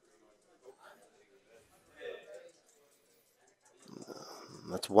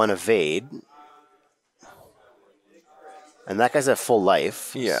 That's 1 evade. And that guy's at full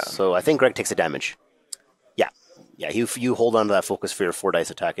life. Yeah. So I think Greg takes the damage. Yeah, you hold on to that focus for your 4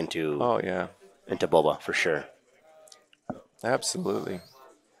 dice attack into Boba for sure. Absolutely.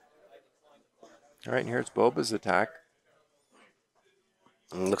 All right, and here's Boba's attack.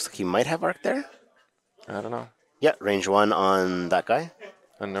 And looks like he might have arc there. I don't know. Yeah, range 1 on that guy.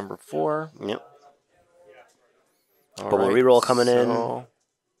 On number 4. Yep. All Boba right, reroll coming in. so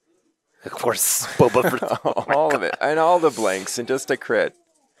Of course, Boba for all of it. And all the blanks and just a crit.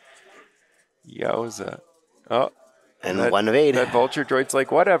 Yowza. Oh. and that, 1 evade. That Vulture droid's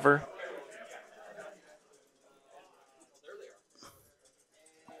like, whatever.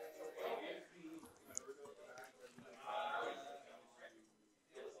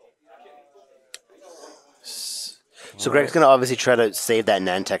 So Greg's going to obviously try to save that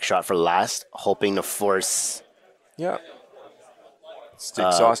Nantex shot for last, hoping to force... Yeah. To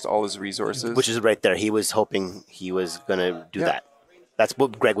exhaust all his resources. Which is right there. He was hoping he was going to do that. That's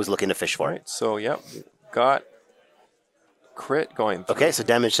what Greg was looking to fish for. Right, so, yep. Got crit going through. Okay, so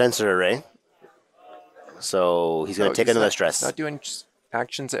damage sensor array. So he's going to take another stress. Not doing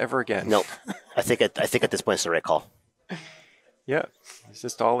actions ever again. Nope. I think at this point it's the right call. Yeah. He's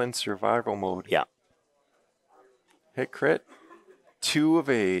just all in survival mode. Yeah. Hit crit. 2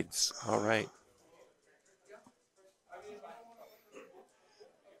 evades. All right.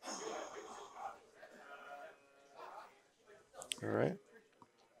 All right.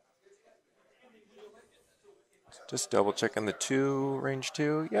 Just double checking the 2, range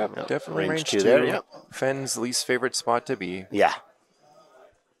 2. Yep, definitely range 2. there, yep. Fenn's least favorite spot to be. Yeah.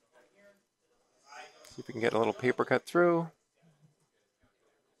 if we can get a little paper cut through.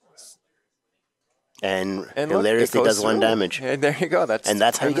 And look, hilariously it goes does 1 through. damage. And there you go.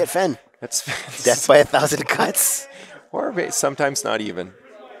 That's how you get Fenn. That's Death by 1,000 cuts. or sometimes not even.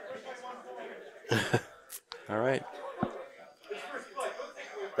 All right.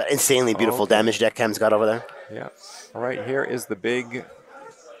 That insanely beautiful damage deck Cam's got over there. Yeah. All right. Here is the big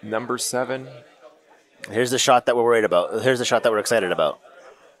number 7. Here's the shot that we're worried about. Here's the shot that we're excited about.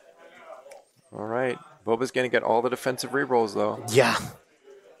 All right. Boba's going to get all the defensive rerolls, though. Yeah.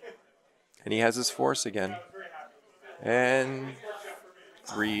 And he has his force again. And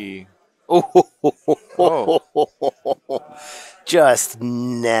 3. Oh. Just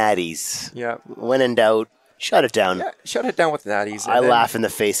natties. Yeah. When in doubt, shut it down. Yeah, shut it down with natties. I laugh in the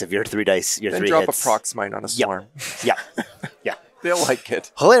face of your 3 dice, your 3 drop hits. a Proxmine on a swarm. Yeah. Yeah. They'll like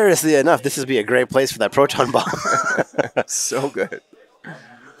it. Hilariously enough, this would be a great place for that proton bomb. So good.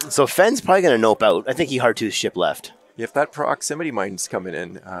 So Fenn's probably going to nope out. I think he hard 2's ship left. If that proximity mine's coming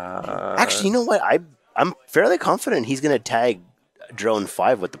in. Actually, you know what? I'm fairly confident he's going to tag drone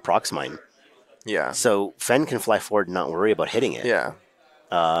 5 with the prox mine. Yeah. So Fenn can fly forward and not worry about hitting it. Yeah.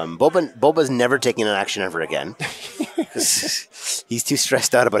 Boba's never taking an action ever again. He's too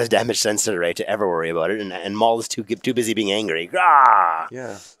stressed out about his damage sensor rate to ever worry about it, and Maul is too busy being angry. Grah!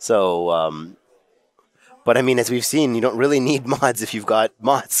 Yeah. So, but I mean, as we've seen, you don't really need mods if you've got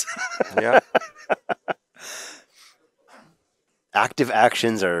mods. Yeah. Active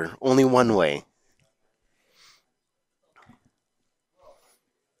actions are only one way.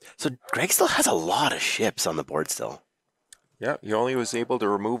 So Greg still has a lot of ships on the board still. Yeah, he only was able to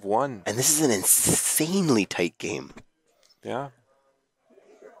remove 1. And this is an insanely tight game. Yeah.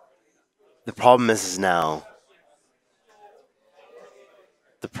 The problem is now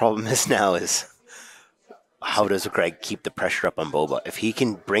how does Greg keep the pressure up on Boba? If he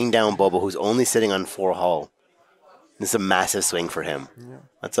can bring down Boba, who's only sitting on 4 hull, this is a massive swing for him. Yeah.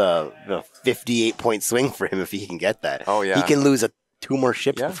 That's a 58-point swing for him if he can get that. Oh, yeah. He can lose 2 more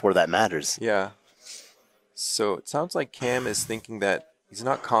ships before that matters. Yeah. So it sounds like Cam is thinking that he's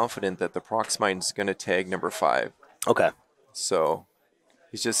not confident that the Proxmine's going to tag number 5. Okay. So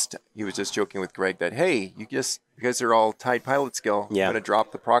he was just joking with Greg that, hey, you guys are all tied pilot skill. Yeah. I'm going to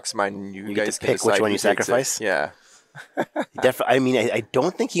drop the Proxmine and you guys get to pick which one you sacrifice. Yeah. I mean, I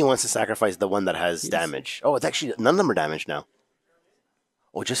don't think he wants to sacrifice the one that has damage. Oh, it's actually none of them are damaged now.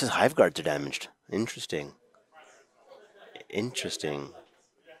 Oh, just his hive guards are damaged. Interesting.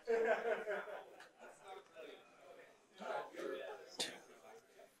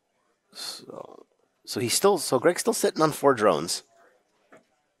 So Greg's still sitting on 4 drones.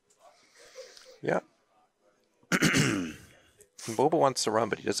 Yeah. Boba wants to run,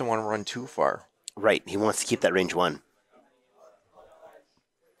 but he doesn't want to run too far. Right. He wants to keep that range 1.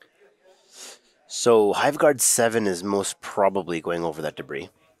 So Hive Guard 7 is most probably going over that debris.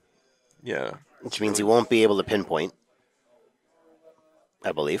 Yeah. Which means he won't be able to pinpoint,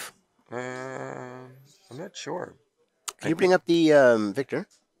 I believe. I'm not sure. Can you bring up the, Victor?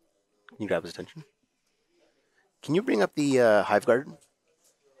 Can you grab his attention? Can you bring up the Hive Guard?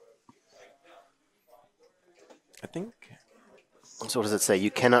 I think. So what does it say?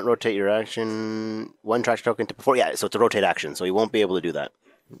 You cannot rotate your action 1 trash token to before. Yeah, so it's a rotate action, so he won't be able to do that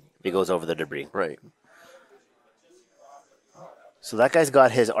if he goes over the debris. Right. So that guy's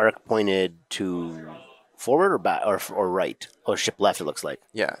got his arc pointed to forward or back or right or ship left. It looks like.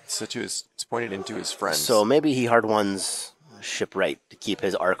 Yeah, so it's pointed into his friends. So maybe he hard ones ship right to keep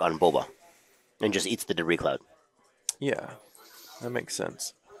his arc on Boba, and just eats the debris cloud. Yeah, that makes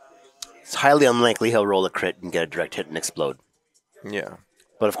sense. It's highly unlikely he'll roll a crit and get a direct hit and explode. Yeah.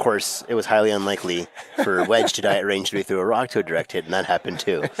 But of course, it was highly unlikely for Wedge to die at range 3 through a rock to a direct hit, and that happened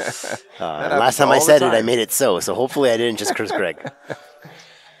too. Last time I said it, I made it so hopefully I didn't just curse Greg.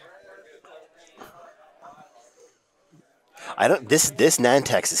 This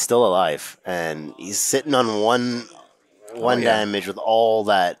Nantext is still alive, and he's sitting on one damage with all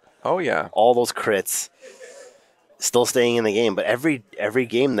that. Oh yeah. All those crits. Still staying in the game, but every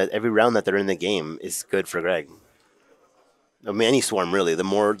round that they're in the game is good for Greg. I mean, any swarm really. The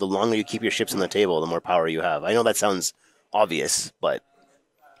longer you keep your ships on the table, the more power you have. I know that sounds obvious, but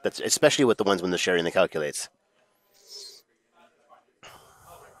that's especially with the ones when they're sharing the calculates.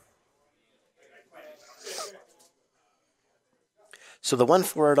 So the one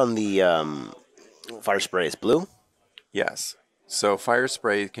forward on the fire spray is blue? Yes. So fire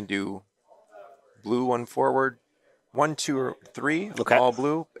spray can do blue 1 forward, 1, 2, or 3, okay. All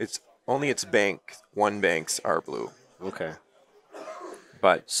blue. It's only its bank. 1 banks are blue. Okay.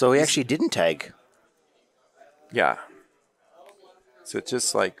 But so he actually didn't tag. Yeah. So it's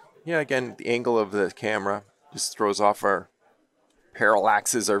just like Yeah, again, the angle of the camera just throws off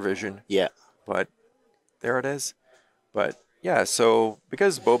parallaxes our vision. Yeah. But there it is. But yeah, so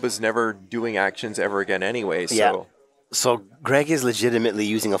because Boba's never doing actions ever again anyway, Yeah. so So Greg is legitimately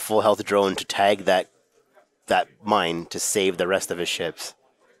using a full health drone to tag that mine to save the rest of his ships.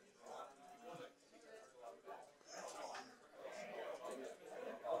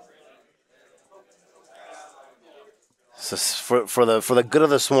 So for the good of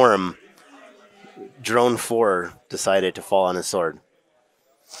the swarm, Drone 4 decided to fall on his sword.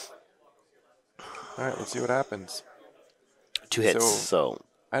 all right, let's see what happens. 2 hits. So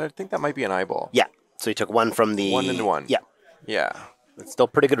I think that might be an eyeball. yeah. So he took one from the 1 and 1. Yeah. Yeah. It's still a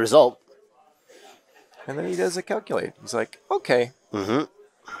pretty good result. And then he does a calculate. He's like, okay. Mm-hmm.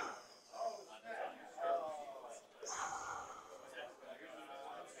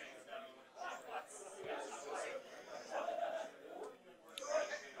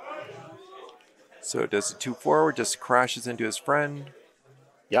 So it does a 2 forward, just crashes into his friend.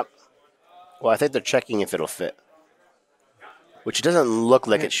 Yep. Well, I think they're checking if it'll fit, which it doesn't look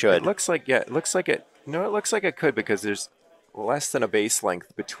like it should. It looks like it looks like it could because there's less than a base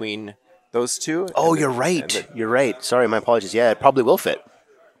length between those two. Oh, you're right. You're right. Sorry, my apologies. Yeah, it probably will fit.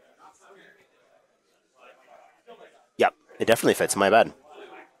 Yep, it definitely fits. My bad.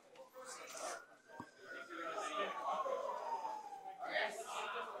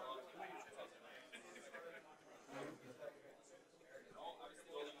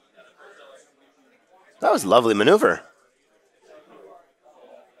 That was a lovely maneuver.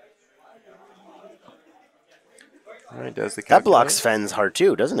 All right, does the That blocks calculate. Fenn's hard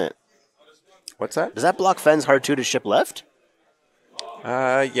 2, doesn't it? What's that? Does that block Fenn's hard 2 to ship left?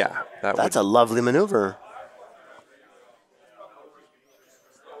 Yeah. That's a lovely maneuver.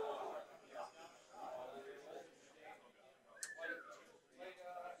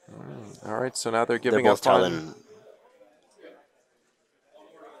 All right, so now they're They're giving both a fun. telling.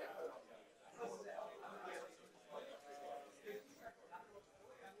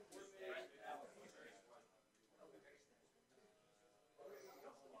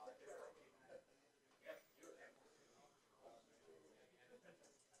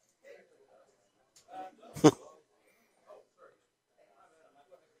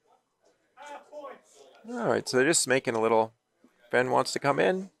 All right, so they're just making a little. Fenn wants to come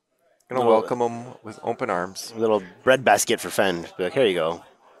in. Gonna Little- welcome him with open arms. A little bread basket for Fenn. Be like, here you go.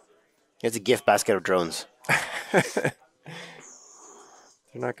 It's a gift basket of drones. They're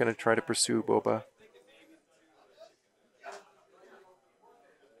not gonna try to pursue Boba.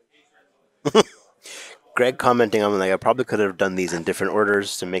 Greg commenting on like I probably could have done these in different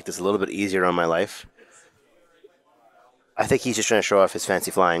orders to make this a little bit easier on my life. I think he's just trying to show off his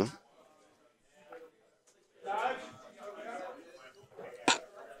fancy flying.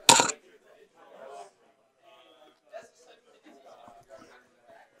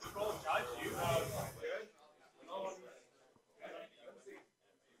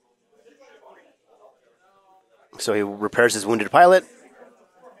 So he repairs his wounded pilot.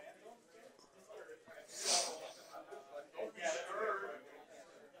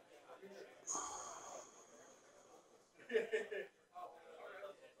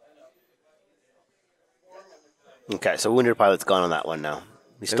 Okay, so wounded pilot's gone on that one now.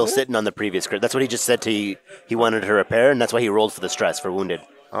 He's still it? sitting on the previous crit. That's what he just said to you. He wanted to repair, and that's why he rolled for the stress for wounded.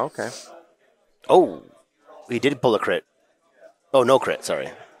 Oh, okay. Oh, he did pull a crit. Oh, no crit,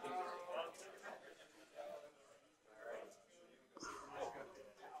 sorry.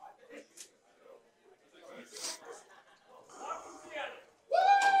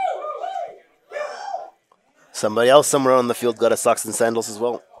 Somebody else somewhere on the field got a socks and sandals as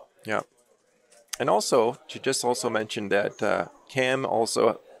well. Yeah. And also, to just also mention that Cam also,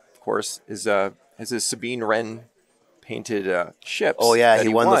 of course, has his Sabine Wren painted ships. Oh, yeah, that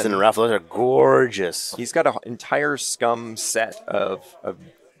he won those in a raffle. Those are gorgeous. He's got an entire scum set of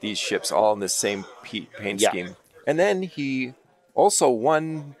these ships all in the same paint scheme. And then he also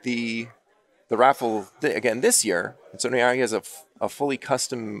won the raffle again this year. And so now he has a fully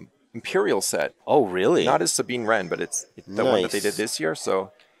custom Imperial set. Oh, really? Not as Sabine Wren, but it's the one that they did this year.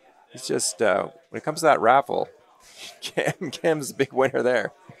 So it's just, when it comes to that raffle, Cam's a big winner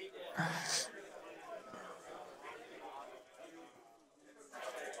there.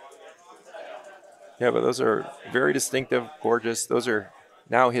 Yeah, but those are very distinctive, gorgeous. Those are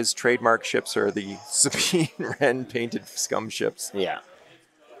now his trademark ships are the Sabine Wren painted scum ships. Yeah.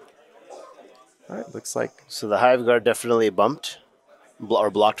 All right, looks like. So the Hive Guard definitely bumped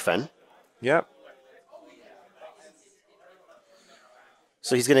or blocked Fenn. Yep.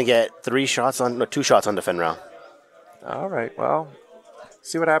 So he's going to get 2 shots on the Fenn round. All right, well,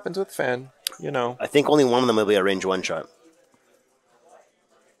 See what happens with Fenn. You know. I think only one of them will be a range 1 shot.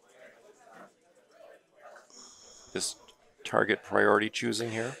 Just target priority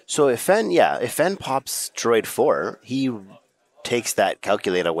choosing here. So if Fenn pops Droid 4, he takes that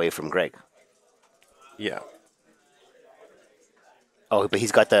calculate away from Greg. Yeah. Oh, but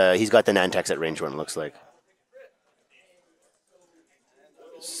he's got the Nantext at range 1, it looks like.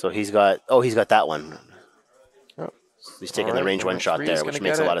 So he's got that one. Oh. So he's taking the range 1 shot there, which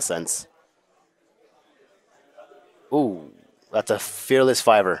makes a lot of sense. Ooh, that's a fearless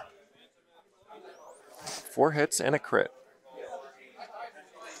 5-er. 4 hits and a crit.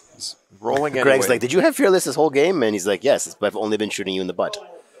 He's rolling anyway. Greg's like, did you have fearless this whole game? And he's like, yes, but I've only been shooting you in the butt.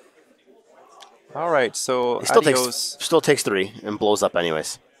 All right, so He adios. still takes 3 and blows up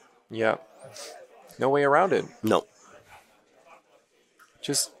anyways. Yeah. No way around it. No.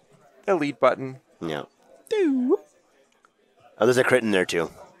 Just delete button. Yeah. Oh, there's a crit in there too.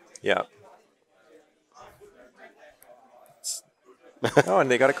 Yeah. Oh, and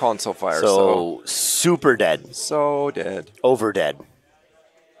they got a console fire. So super dead. So dead. Over dead.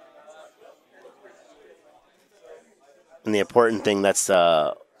 And the important thing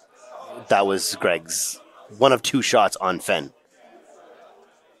that was Greg's one of 2 shots on Fenn.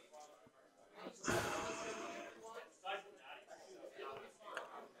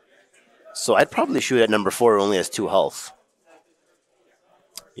 So I'd probably shoot at number 4, who only has 2 health.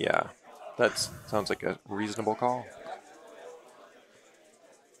 Yeah. That sounds like a reasonable call.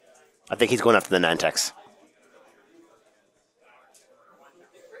 I think he's going after the Nantex.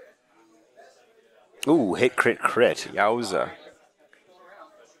 Ooh, hit, crit. Yowza.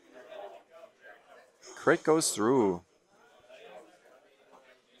 Crit goes through.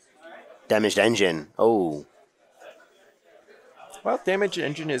 Damaged engine. Oh. Well, damage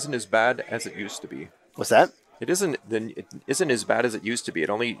engine isn't as bad as it used to be. What's that? It isn't as bad as it used to be. It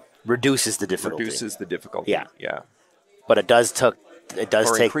only Reduces the difficulty. reduces the difficulty. Yeah. Yeah. But it does Or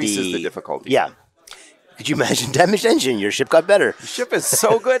take increases the difficulty. Yeah. Could you imagine damaged engine? Your ship got better. The ship is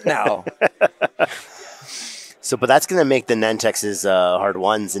so good now. So, but that's going to make the Nantex's hard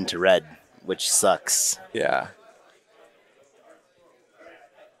 1s into red, which sucks. Yeah.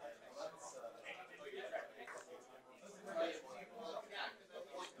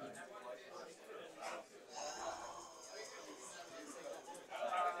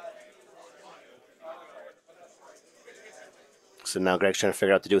 So now Greg's trying to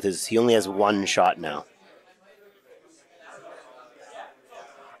figure out what to do with his... He only has 1 shot now.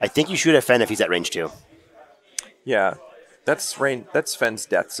 I think you shoot at Fenn if he's at range 2. Yeah. That's Fenn's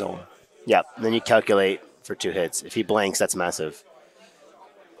death zone. Yeah, and then you calculate for 2 hits. If he blanks, that's massive.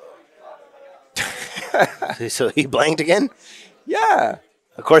 So he blanked again? Yeah.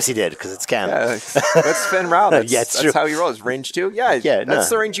 Of course he did, because it's Cam. Yeah. That's Fenn Rao. That's, Yeah, it's that's true. how he rolls. Range 2? Yeah. Yeah, That's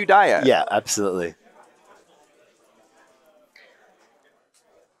the range you die at. Yeah, absolutely.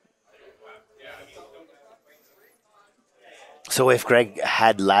 So if Greg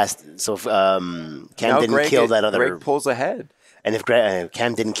had Cam didn't kill that other... Greg pulls ahead. And if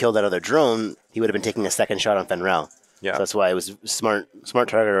Cam didn't kill that other drone, he would have been taking a second shot on Fenn Rao. Yeah. So that's why it was smart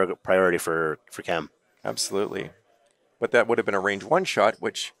target priority for Cam. Absolutely. But that would have been a range 1 shot,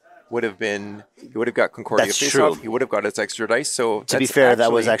 which would have been... He would have got Concordia That's face true. off. He would have got his extra dice. So To be fair,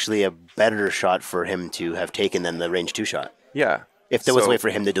 that was actually a better shot for him to have taken than the range 2 shot. Yeah. If there was a way for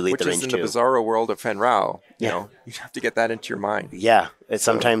him to delete which the range is in 2. the bizarro world of Fenn Rao. You Yeah. know, you have to get that into your mind. Yeah, it's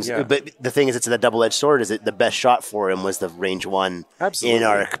sometimes. yeah. But the thing is, it's a double-edged sword. Is it the best shot for him was the range 1 Absolutely. in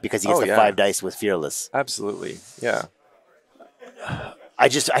arc because he gets Oh, the yeah. 5 dice with fearless. Absolutely. Yeah. I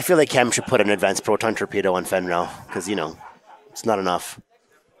feel like Cam should put an advanced proton torpedo on Fenn Rao because it's not enough.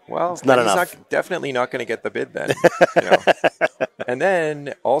 Well, not he's enough. Definitely not going to get the bid then. you know. And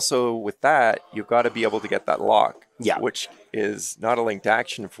then also with that, you've got to be able to get that lock. Yeah. Which is not a linked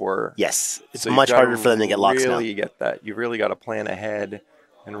action for. Yes, it's so you've much gotta harder for them to get locks now. Really get that. You really got to plan ahead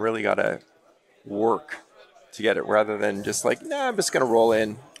and really got to work to get it rather than just like, nah, I'm just going to roll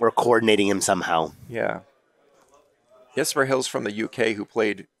in. Or coordinating him somehow. Yeah. Jesper Hills from the UK who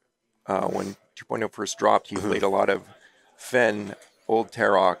played when 2.0 first dropped, he played a lot of Fenn, Old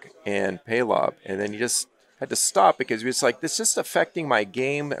Tarok, and Paylob, and then he just had to stop because he was like, this is just affecting my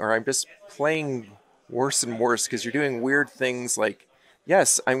game, or I'm just playing worse and worse because you're doing weird things like,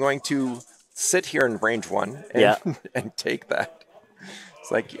 yes, I'm going to sit here in range 1 and, and take that.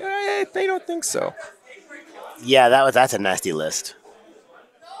 It's like, yeah, they don't think so. Yeah, that's a nasty list.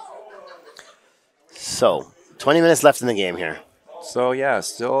 So, 20 minutes left in the game here. So yeah,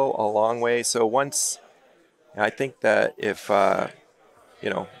 still a long way. So once, I think that if Fenn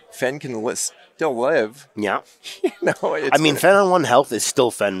can still live. Yeah. It's I mean, Fenn on 1 health is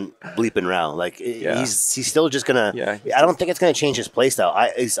still Fenn bleeping Rao. Like, Yeah. he's still just going to... Yeah, I don't think it's going to change his playstyle.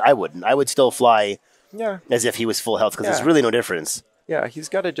 I wouldn't. I would still fly yeah, as if he was full health because there's Yeah. really no difference. yeah. He's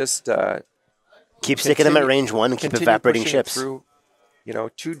got to just Keep sticking him at range 1 and keep continue evaporating pushing it ships. through.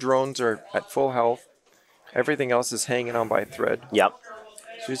 2 drones are at full health. Everything else is hanging on by a thread. Yep.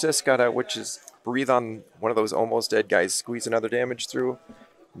 So he's just got to, breathe on one of those almost dead guys, squeeze another damage through,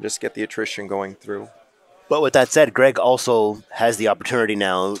 and just get the attrition going through. But with that said, Greg also has the opportunity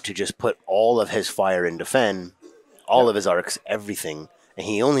now to just put all of his fire into Fenn, all of his arcs, everything, and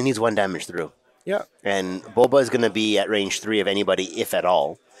he only needs 1 damage through. Yeah. And Boba is going to be at range 3 of anybody, if at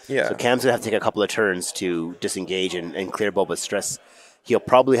all. Yeah. So Cam's going to have to take a couple of turns to disengage and clear Boba's stress. He'll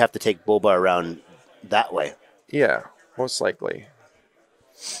probably have to take Boba around that way. Yeah, most likely.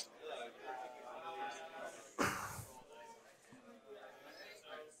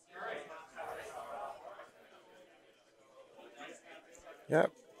 Yeah.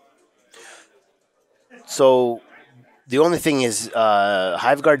 So the only thing is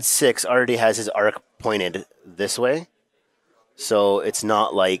Hive Guard 6 already has his arc pointed this way. So it's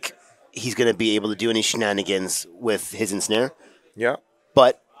not like he's going to be able to do any shenanigans with his ensnare. Yeah.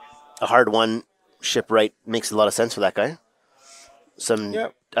 But a hard 1 shipwright makes a lot of sense for that guy.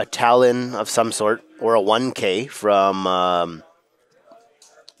 A Talon of some sort or a 1K from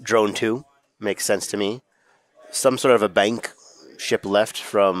Drone 2 makes sense to me. Some sort of a bank ship left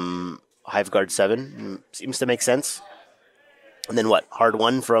from Hive Guard 7 seems to make sense. And then what? Hard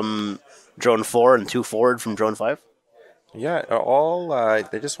 1 from Drone 4 and 2 forward from Drone 5? Yeah,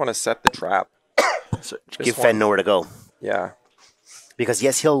 they just want to set the trap. So give Fenn nowhere to go. Yeah. Because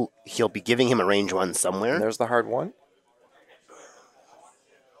yes, he'll be giving him a range 1 somewhere. And there's the hard 1.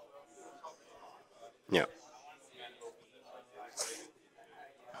 Yeah.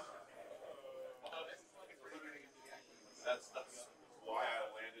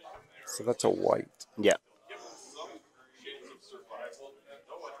 So that's a white. Yeah.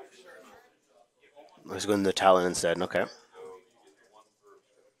 Let's go into the Talon instead. Okay.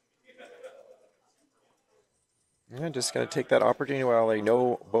 I'm just going to take that opportunity while I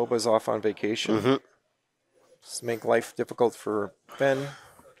know Boba's off on vacation. Mm-hmm. Just make life difficult for Fenn.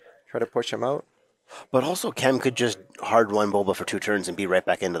 Try to push him out. But also, Cam could just hard 1 Boba for 2 turns and be right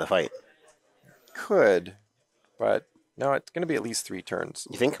back into the fight. Could. But no, it's going to be at least 3 turns.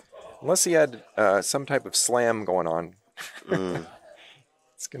 You think? Unless he had some type of slam going on.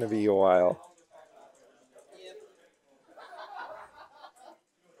 It's going to be a while.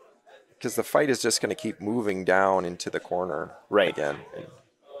 Because the fight is just going to keep moving down into the corner again. And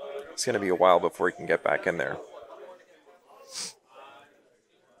it's going to be a while before he can get back in there.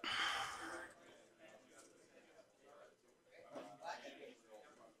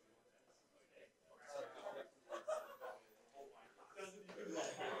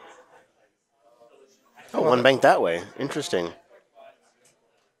 Oh, 1 bank that way. Interesting.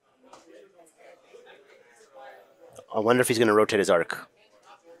 I wonder if he's going to rotate his arc.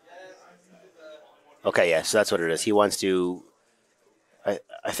 Okay, yeah, so that's what it is. He wants to... I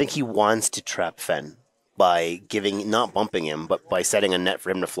think he wants to trap Fenn by not bumping him, but by setting a net for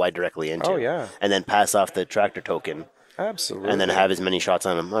him to fly directly into. Oh, yeah. And then pass off the tractor token. Absolutely. And then have as many shots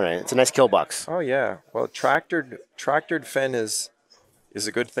on him. All right, it's a nice kill box. Oh, yeah. Well, tractored Fenn is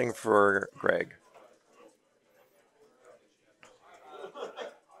a good thing for Greg.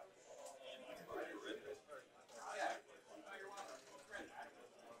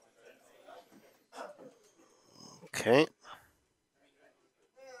 Okay.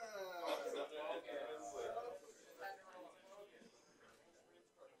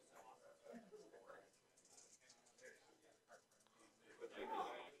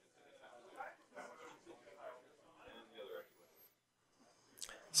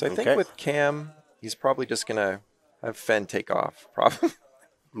 So I think with Cam, he's probably just going to have Fenn take off. Probably.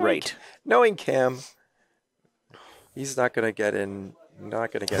 Right. Knowing Cam, he's not going to get in.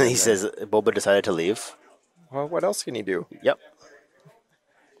 Not going to get in. He says Boba decided to leave. Well, what else can he do? Yep.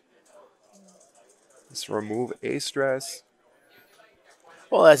 Just remove a stress.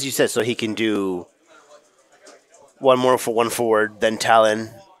 Well, as you said, so he can do 1 more for 1 forward, then Talon,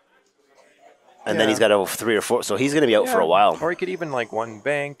 and then he's got a 3 or 4. So he's going to be out for a while. Or he could even 1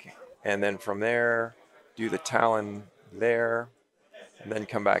 bank, and then from there, do the Talon there, and then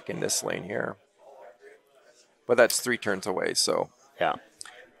come back in this lane here. But that's 3 turns away, so. Yeah.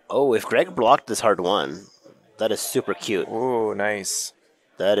 Oh, if Greg blocked this hard 1, that is super cute. Oh, nice.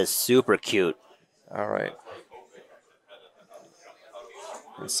 That is super cute. All right.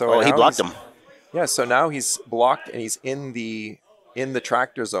 And so he blocked him. Yeah, so now he's blocked and he's in the in the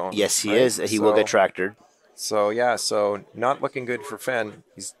tractor zone. Yes, he right? is. He will get tractored. So yeah, so not looking good for Fenn.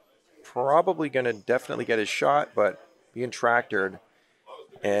 He's probably going to definitely get his shot, but being tractored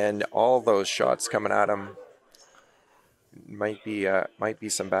and all those shots coming at him might be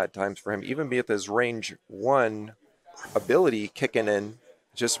some bad times for him. Even with his range 1 ability kicking in,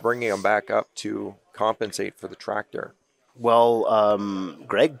 just bringing him back up to compensate for the tractor. Well,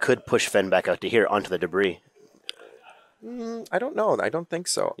 Greg could push Fenn back out to here onto the debris. I don't know. I don't think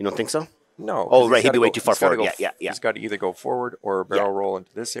so. You don't think so? No. Oh, right. He'd be way too far forward. Yeah. He's got to either go forward or barrel roll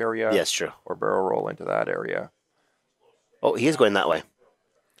into this area. Yes, true. Or barrel roll into that area. Oh, he is going that way.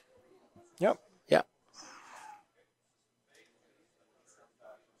 Yep. Yeah.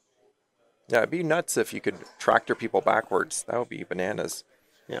 Yeah, it'd be nuts if you could tractor people backwards. That would be bananas.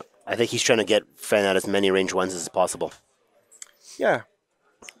 Yeah. I think he's trying to get Fenn out as many range 1s as possible. Yeah.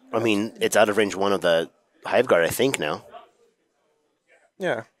 I mean, it's out of range 1 of the Hive Guard, I think, now.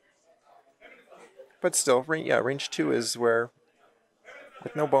 Yeah. But still, range 2 is where,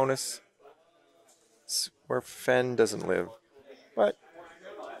 with no bonus, it's where Fenn doesn't live. But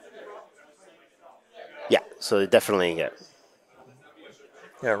yeah, so definitely, yeah.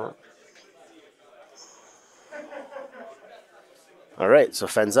 Yeah. All right, so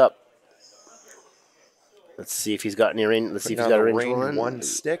Fenn's up. Let's see if he's got any range. Let's see if he's got a range 1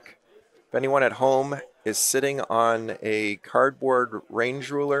 stick. If anyone at home is sitting on a cardboard range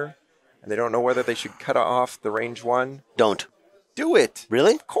ruler and they don't know whether they should cut off the range 1, don't. Do it.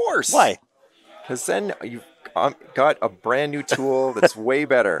 Really? Of course. Why? Because then you've got a brand new tool that's way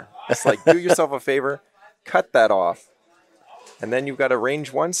better. It's like, do yourself a favor, cut that off. And then you've got a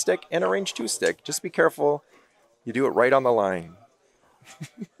range 1 stick and a range 2 stick. Just be careful. You do it right on the line.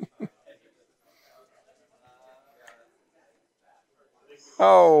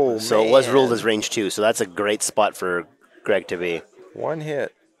 Oh, so man. It was ruled as range 2, so that's a great spot for Greg to be. 1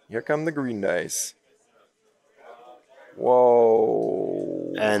 hit. Here come the green dice.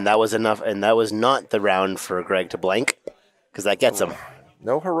 Whoa. And that was enough, and that was not the round for Greg to blank, because that gets him.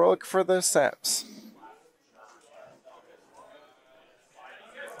 No heroic for the Saps.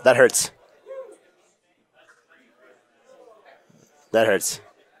 That hurts. That hurts.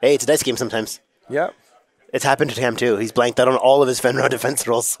 Hey, it's a dice game sometimes. Yep. It's happened to him too. He's blanked out on all of his Fenn round defense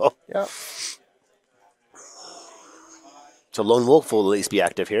rolls. So. Yep. So Lone Wolf will at least be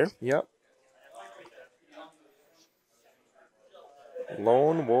active here. Yep.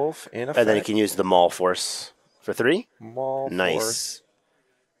 Lone Wolf in effect. And then he can use the Maul Force for 3. Maul nice. Force.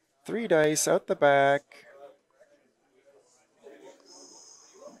 3 dice out the back.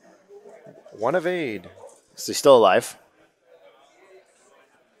 1 evade. So he's still alive.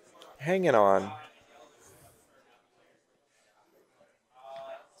 Hanging on.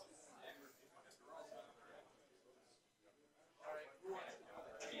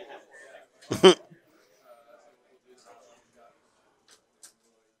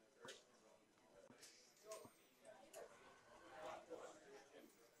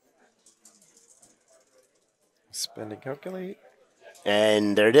 Spend and calculate.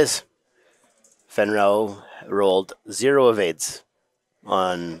 And there it is. Fenro rolled 0 evades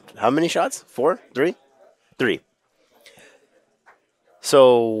on how many shots? 4? 3? 3.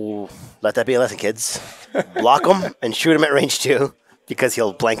 So let that be a lesson, kids. Block him and shoot him at range 2 because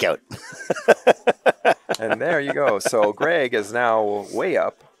he'll blank out. And there you go. So Greg is now way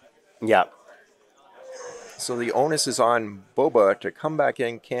up. Yeah. So the onus is on Boba to come back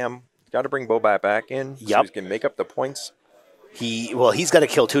in. Cam, got to bring Boba back in so he can make up the points. He's got to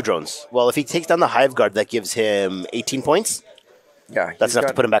kill 2 drones. Well, if he takes down the Hive Guard, that gives him 18 points. Yeah. That's enough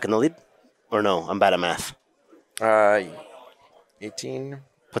to put him back in the lead? Or no, I'm bad at math. 18.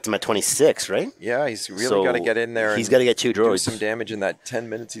 Puts him at 26, right? Yeah, he's really got to get in there. He's got to get 2 droids. Do some damage in that 10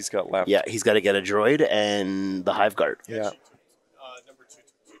 minutes he's got left. Yeah, he's got to get a droid and the Hive Guard. Yeah. Number 2 took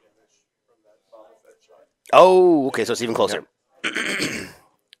 2 damage from that Boba Fett shot. Oh, okay, so it's even closer. Yep.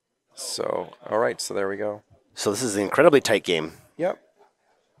 So, all right, so there we go. So this is an incredibly tight game. Yep.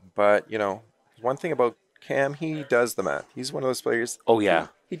 But, one thing about Cam, he does the math. He's one of those players. Oh, yeah.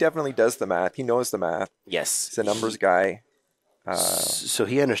 He definitely does the math. He knows the math. Yes. He's a numbers guy. So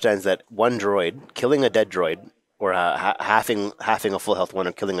he understands that one droid, killing a dead droid, or halving a full health one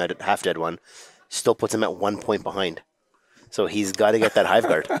or killing a half-dead one, still puts him at 1 point behind. So he's got to get that Hive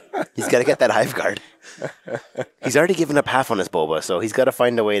Guard. He's got to get that Hive Guard. He's already given up half on his Boba, so he's got to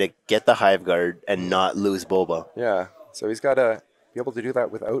find a way to get the Hive Guard and not lose Boba. Yeah, so he's got to be able to do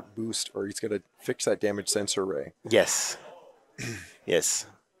that without boost, or he's got to fix that damage sensor array. Yes. Yes.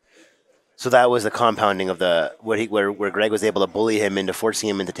 So that was the compounding of where Greg was able to bully him into forcing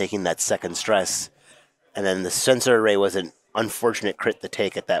him into taking that second stress, and then the sensor array wasn't unfortunate crit the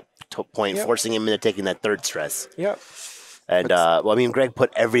take at that point, Yep. forcing him into taking that third stress. Yep. And well, I mean, Greg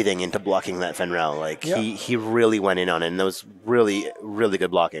put everything into blocking that Fenrel. Like Yep. he really went in on it, and that was really really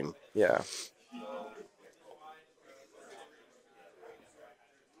good blocking. Yeah.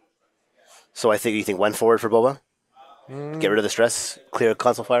 So I think you think one forward for Boba. Get rid of the stress, clear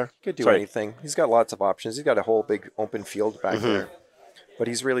console fire. Could do Sorry. anything. He's got lots of options. He's got a whole big open field back there. But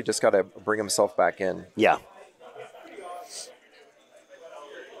he's really just got to bring himself back in. Yeah.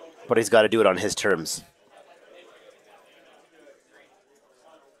 But he's got to do it on his terms.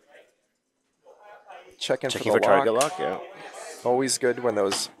 Checking Checking for for the target lock. lock. Yeah. Always good when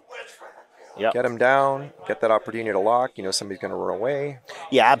those Yeah. get him down, get that opportunity to lock. You know somebody's going to run away.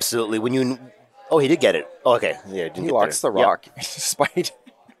 Yeah, absolutely. When you, oh, he did get it. Oh, okay. Yeah, didn't He get locks there. the Yep. rock despite.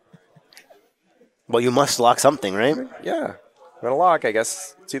 Well, you must lock something, right? Yeah. Going to lock, I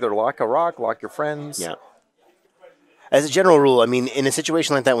guess. It's either lock a rock, lock your friends. Yeah. As a general rule, I mean, in a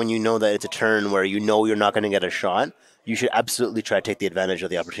situation like that, when you know that it's a turn where you know you're not going to get a shot, you should absolutely try to take the advantage of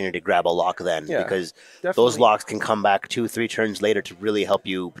the opportunity to grab a lock then, Yeah, because those definitely. locks can come back 2-3 turns later to really help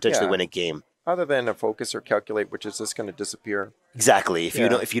you potentially Yeah. win a game. Other than a focus or calculate, which is just going to disappear. Exactly. If you Yeah.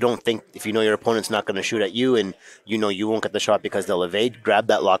 know, if you know your opponent's not going to shoot at you, and you know you won't get the shot because they'll evade, grab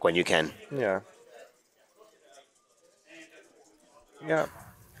that lock when you can. Yeah. Yeah.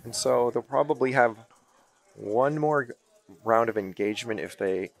 And so they'll probably have one more round of engagement if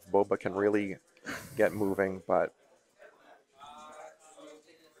Boba can really get moving, but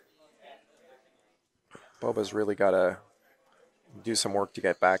Boba's really got to do some work to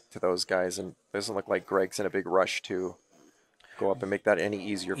get back to those guys, and it doesn't look like Greg's in a big rush to go up and make that any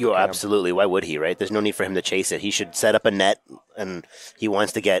easier for You Cam. absolutely. Why would he? Right? There's no need for him to chase it. He should set up a net, and he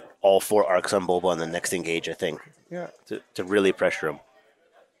wants to get all 4 arcs on Boba on the next engage. I think Yeah, to really pressure him.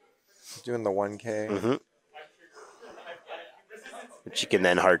 doing the 1K. Which he can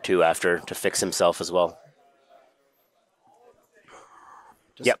then hard to after to fix himself as well.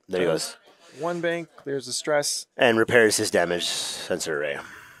 Just Yep, there he does goes. One bank, clears the stress, And repairs his damage sensor array.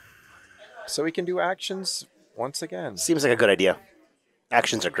 so he can do actions once again. Seems like a good idea.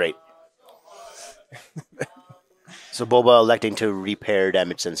 Actions are great. So Boba electing to repair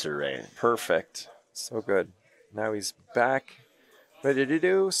damage sensor array. Perfect. So good. Now he's back, ready to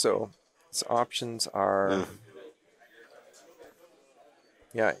do. So his options are,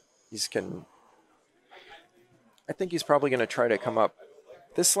 yeah, I think he's probably going to try to come up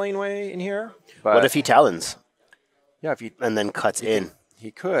this laneway in here. But What if he talons yeah, if he and then cuts in? he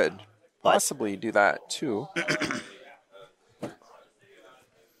could But- possibly do that too.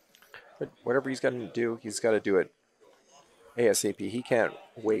 But whatever he's got to do, he's got to do it ASAP. He can't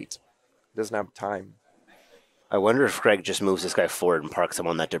wait. Doesn't have time. I wonder if Greg just moves this guy forward and parks him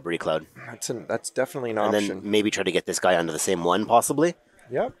on that debris cloud. That's definitely an And option. then maybe try to get this guy onto the same one, possibly.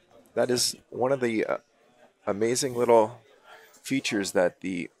 Yep. That is one of the amazing little features that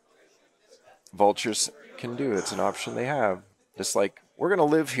the vultures can do. It's an option they have. Just like, we're going to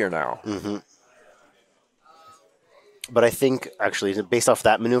live here now. But I think, actually, based off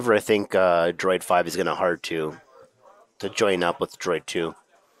that maneuver, I think Droid 5 is going to hard to join up with Droid 2.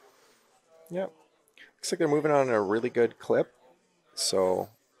 Yep. Looks like they're moving on a really good clip. So,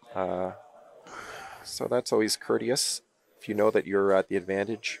 so that's always courteous. If you know that you're at the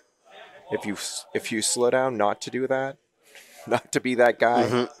advantage. If you slow down, not to do that. Not to be that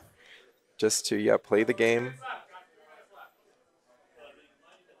guy. Just to, play the game.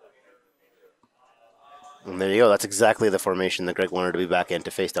 And there you go. That's exactly the formation that Greg wanted to be back in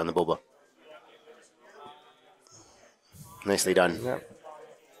to face down the Boba. Nicely done. Yep.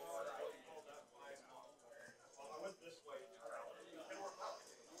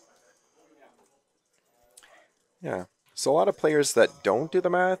 Yeah. So a lot of players that don't do the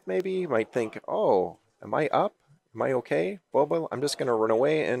math maybe might think, oh, am I up? Am I okay? Boba, I'm just going to run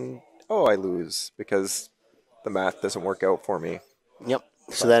away and, oh, I lose because the math doesn't work out for me. Yep.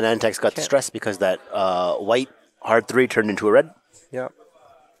 So then Nantext got stressed because that white hard 3 turned into a red. Yep.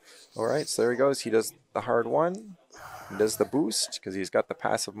 All right, so there he goes. He does the hard one. He does the boost because he's got the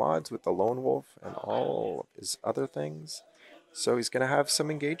passive mods with the Lone Wolf and all of his other things. So he's going to have some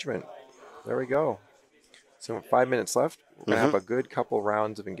engagement. There we go. So 5 minutes left. We're going to have a good couple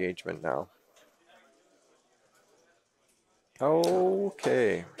rounds of engagement now.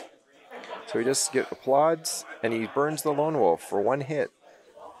 Okay. So he just applauds and he burns the Lone Wolf for 1 hit.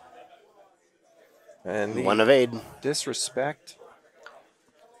 And the 1 evade. disrespect.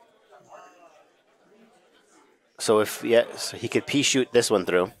 So so he could P-shoot this one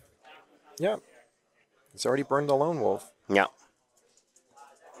through. Yep. He's already burned the Lone Wolf. Yeah.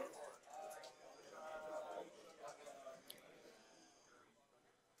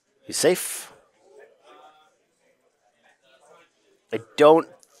 He's safe. I don't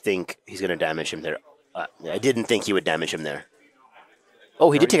think he's going to damage him there. I didn't think he would damage him there.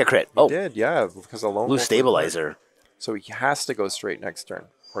 Oh, he did take a crit. He did, yeah, because of lone Blue wolf stabilizer. So he has to go straight next turn,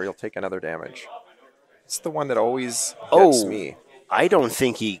 or he'll take another damage. It's the one that always gets me. I don't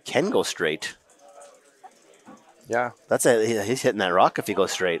think he can go straight. Yeah. He's hitting that rock if he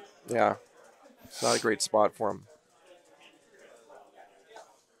goes straight. Yeah. It's not a great spot for him.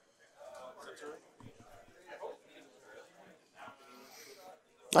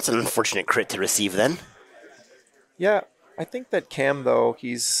 That's an unfortunate crit to receive then. Yeah. I think that Cam, though,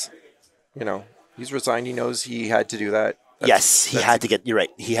 he's resigned. He knows he had to do that. He had to get. You're right.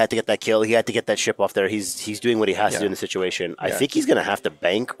 He had to get that kill. He had to get that ship off there. He's doing what he has to do in the situation. I think he's going to have to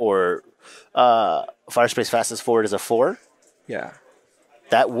bank or fire space fastest forward is a 4. Yeah.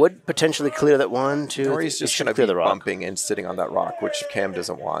 That would potentially clear that 1, 2. Or he's just going to be bumping and sitting on that rock, which Cam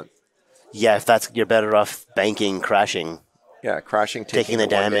doesn't want. Yeah, if you're better off banking, crashing. Yeah, crashing, taking the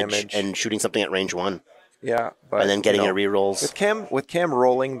damage and shooting something at range 1. Yeah, but and then getting your rerolls. With Cam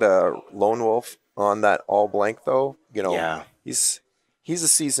rolling the lone wolf on that all blank though, he's a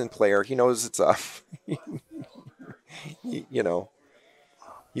seasoned player. He knows it's a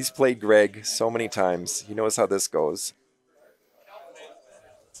he's played Greg so many times. He knows how this goes.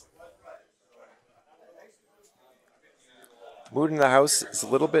 Mood in the house is a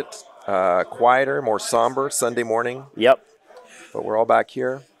little bit quieter, more somber Sunday morning. Yep. But we're all back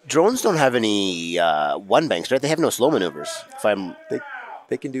here. Drones don't have any one banks, right? They have no slow maneuvers.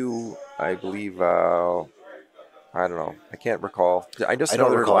 They can do, I believe, I don't know. I can't recall. I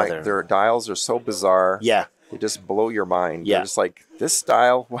know their dials are so bizarre. Yeah. They just blow your mind. Yeah. They're just like, this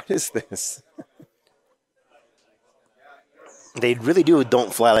style, what is this? They really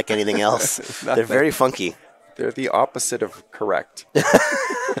don't fly like anything else. They're very funky. They're the opposite of correct.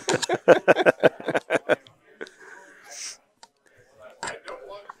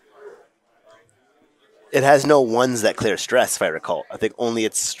 It has no ones that clear stress, if I recall. I think only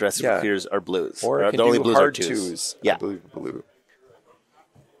its stress clears are blues. Or it can only do blues hard are twos. Yeah. I believe blue.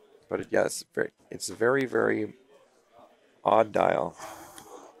 But it's a very, very odd dial.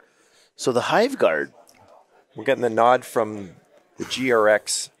 So the Hive Guard. We're getting the nod from the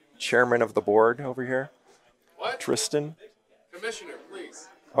GRX chairman of the board over here. What? Tristan. Commissioner, please.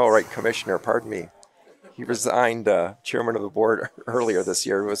 Oh, right, commissioner, pardon me. He resigned chairman of the board earlier this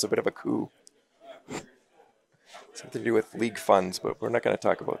year. It was a bit of a coup. Something to do with league funds, but we're not going to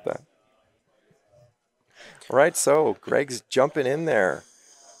talk about that. All right, so Greg's jumping in there.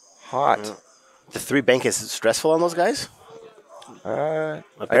 Hot. The 3 bank is stressful on those guys? Apparently.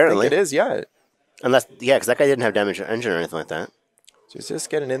 I think it is, yeah. Unless, because that guy didn't have damage engine or anything like that. So he's just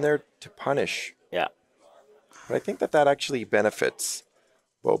getting in there to punish. Yeah. But I think that actually benefits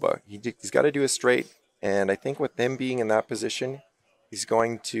Boba. He's got to do a straight, and I think with them being in that position, he's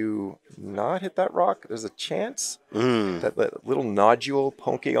going to not hit that rock. There's a chance that little nodule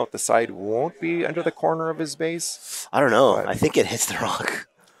poking out the side won't be under the corner of his base. I don't know. I think it hits the rock.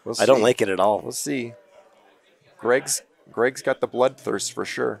 We'll see. I don't like it at all. We'll see. Greg's got the bloodthirst for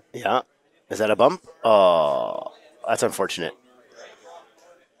sure. Yeah. Is that a bump? Oh, that's unfortunate.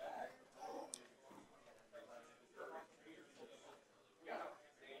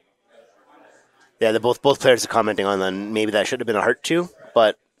 Yeah, both players are commenting on that. Maybe that should have been a heart too,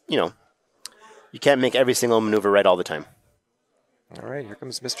 but you can't make every single maneuver right all the time. All right, here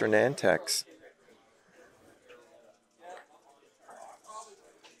comes Mr. Nantext.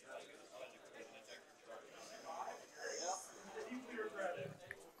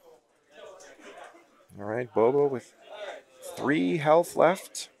 All right, Boba with 3 health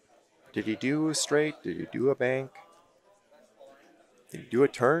left. Did he do a straight? Did he do a bank? Did he do a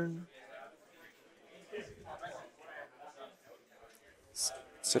turn?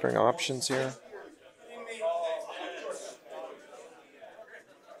 Considering options here.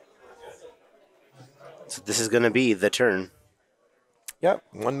 So this is going to be the turn. Yep,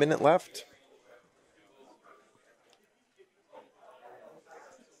 1 minute left.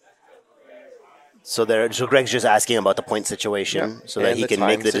 So Greg's just asking about the point situation so that he can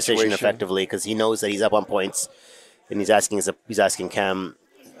make the decision effectively because he knows that he's up on points, and he's asking Cam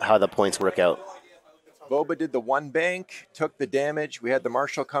how the points work out. Boba did the 1 bank, took the damage. We had the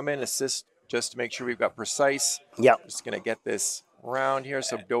marshal come in, assist just to make sure we've got precise. Yeah. Just going to get this round here.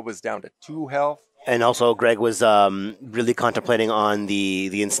 So Boba's down to 2 health. And also Greg was really contemplating on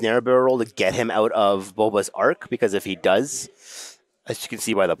the ensnare barrel to get him out of Boba's arc, because if he does, as you can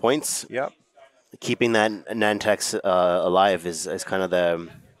see by the points, yep, keeping that Nantext alive is kind of the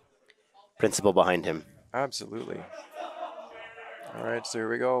principle behind him. Absolutely. All right, so here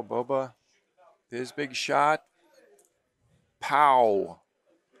we go. Boba, his big shot. Pow.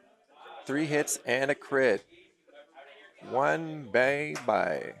 3 hits and a crit. One bye.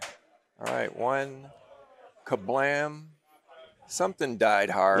 All right, one kablam. Something died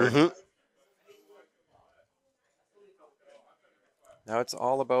hard. Mm-hmm. Now it's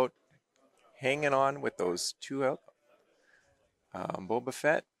all about hanging on with those 2 out. Boba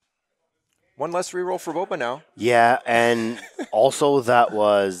Fett. 1 less reroll for Boba now. Yeah, and also that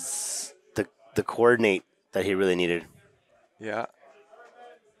was the coordinate that he really needed. Yeah.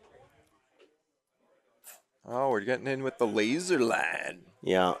 Oh, we're getting in with the laser line.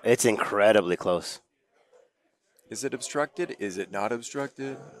 Yeah, it's incredibly close. Is it obstructed? Is it not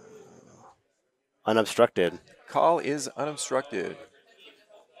obstructed? Unobstructed. Call is unobstructed.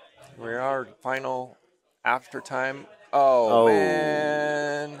 We are final after time. Oh, Oh.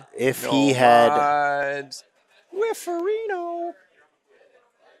 man. If No he had... mods. Whifferino.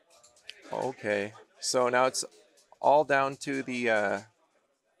 Okay. So now it's all down to the,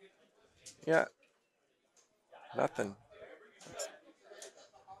 yeah. Nothing.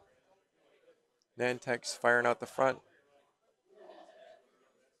 Nantext firing out the front.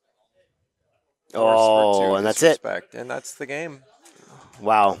 Oh, and that's it. And that's the game.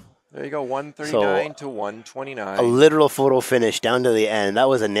 Wow. There you go, 139 to A 129. literal photo finish down to the end. That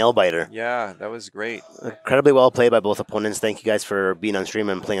was a nail biter. Yeah, that was great. Incredibly well played by both opponents. Thank you guys for being on stream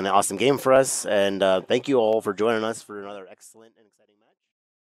and playing an awesome game for us. And thank you all for joining us for another excellent and exciting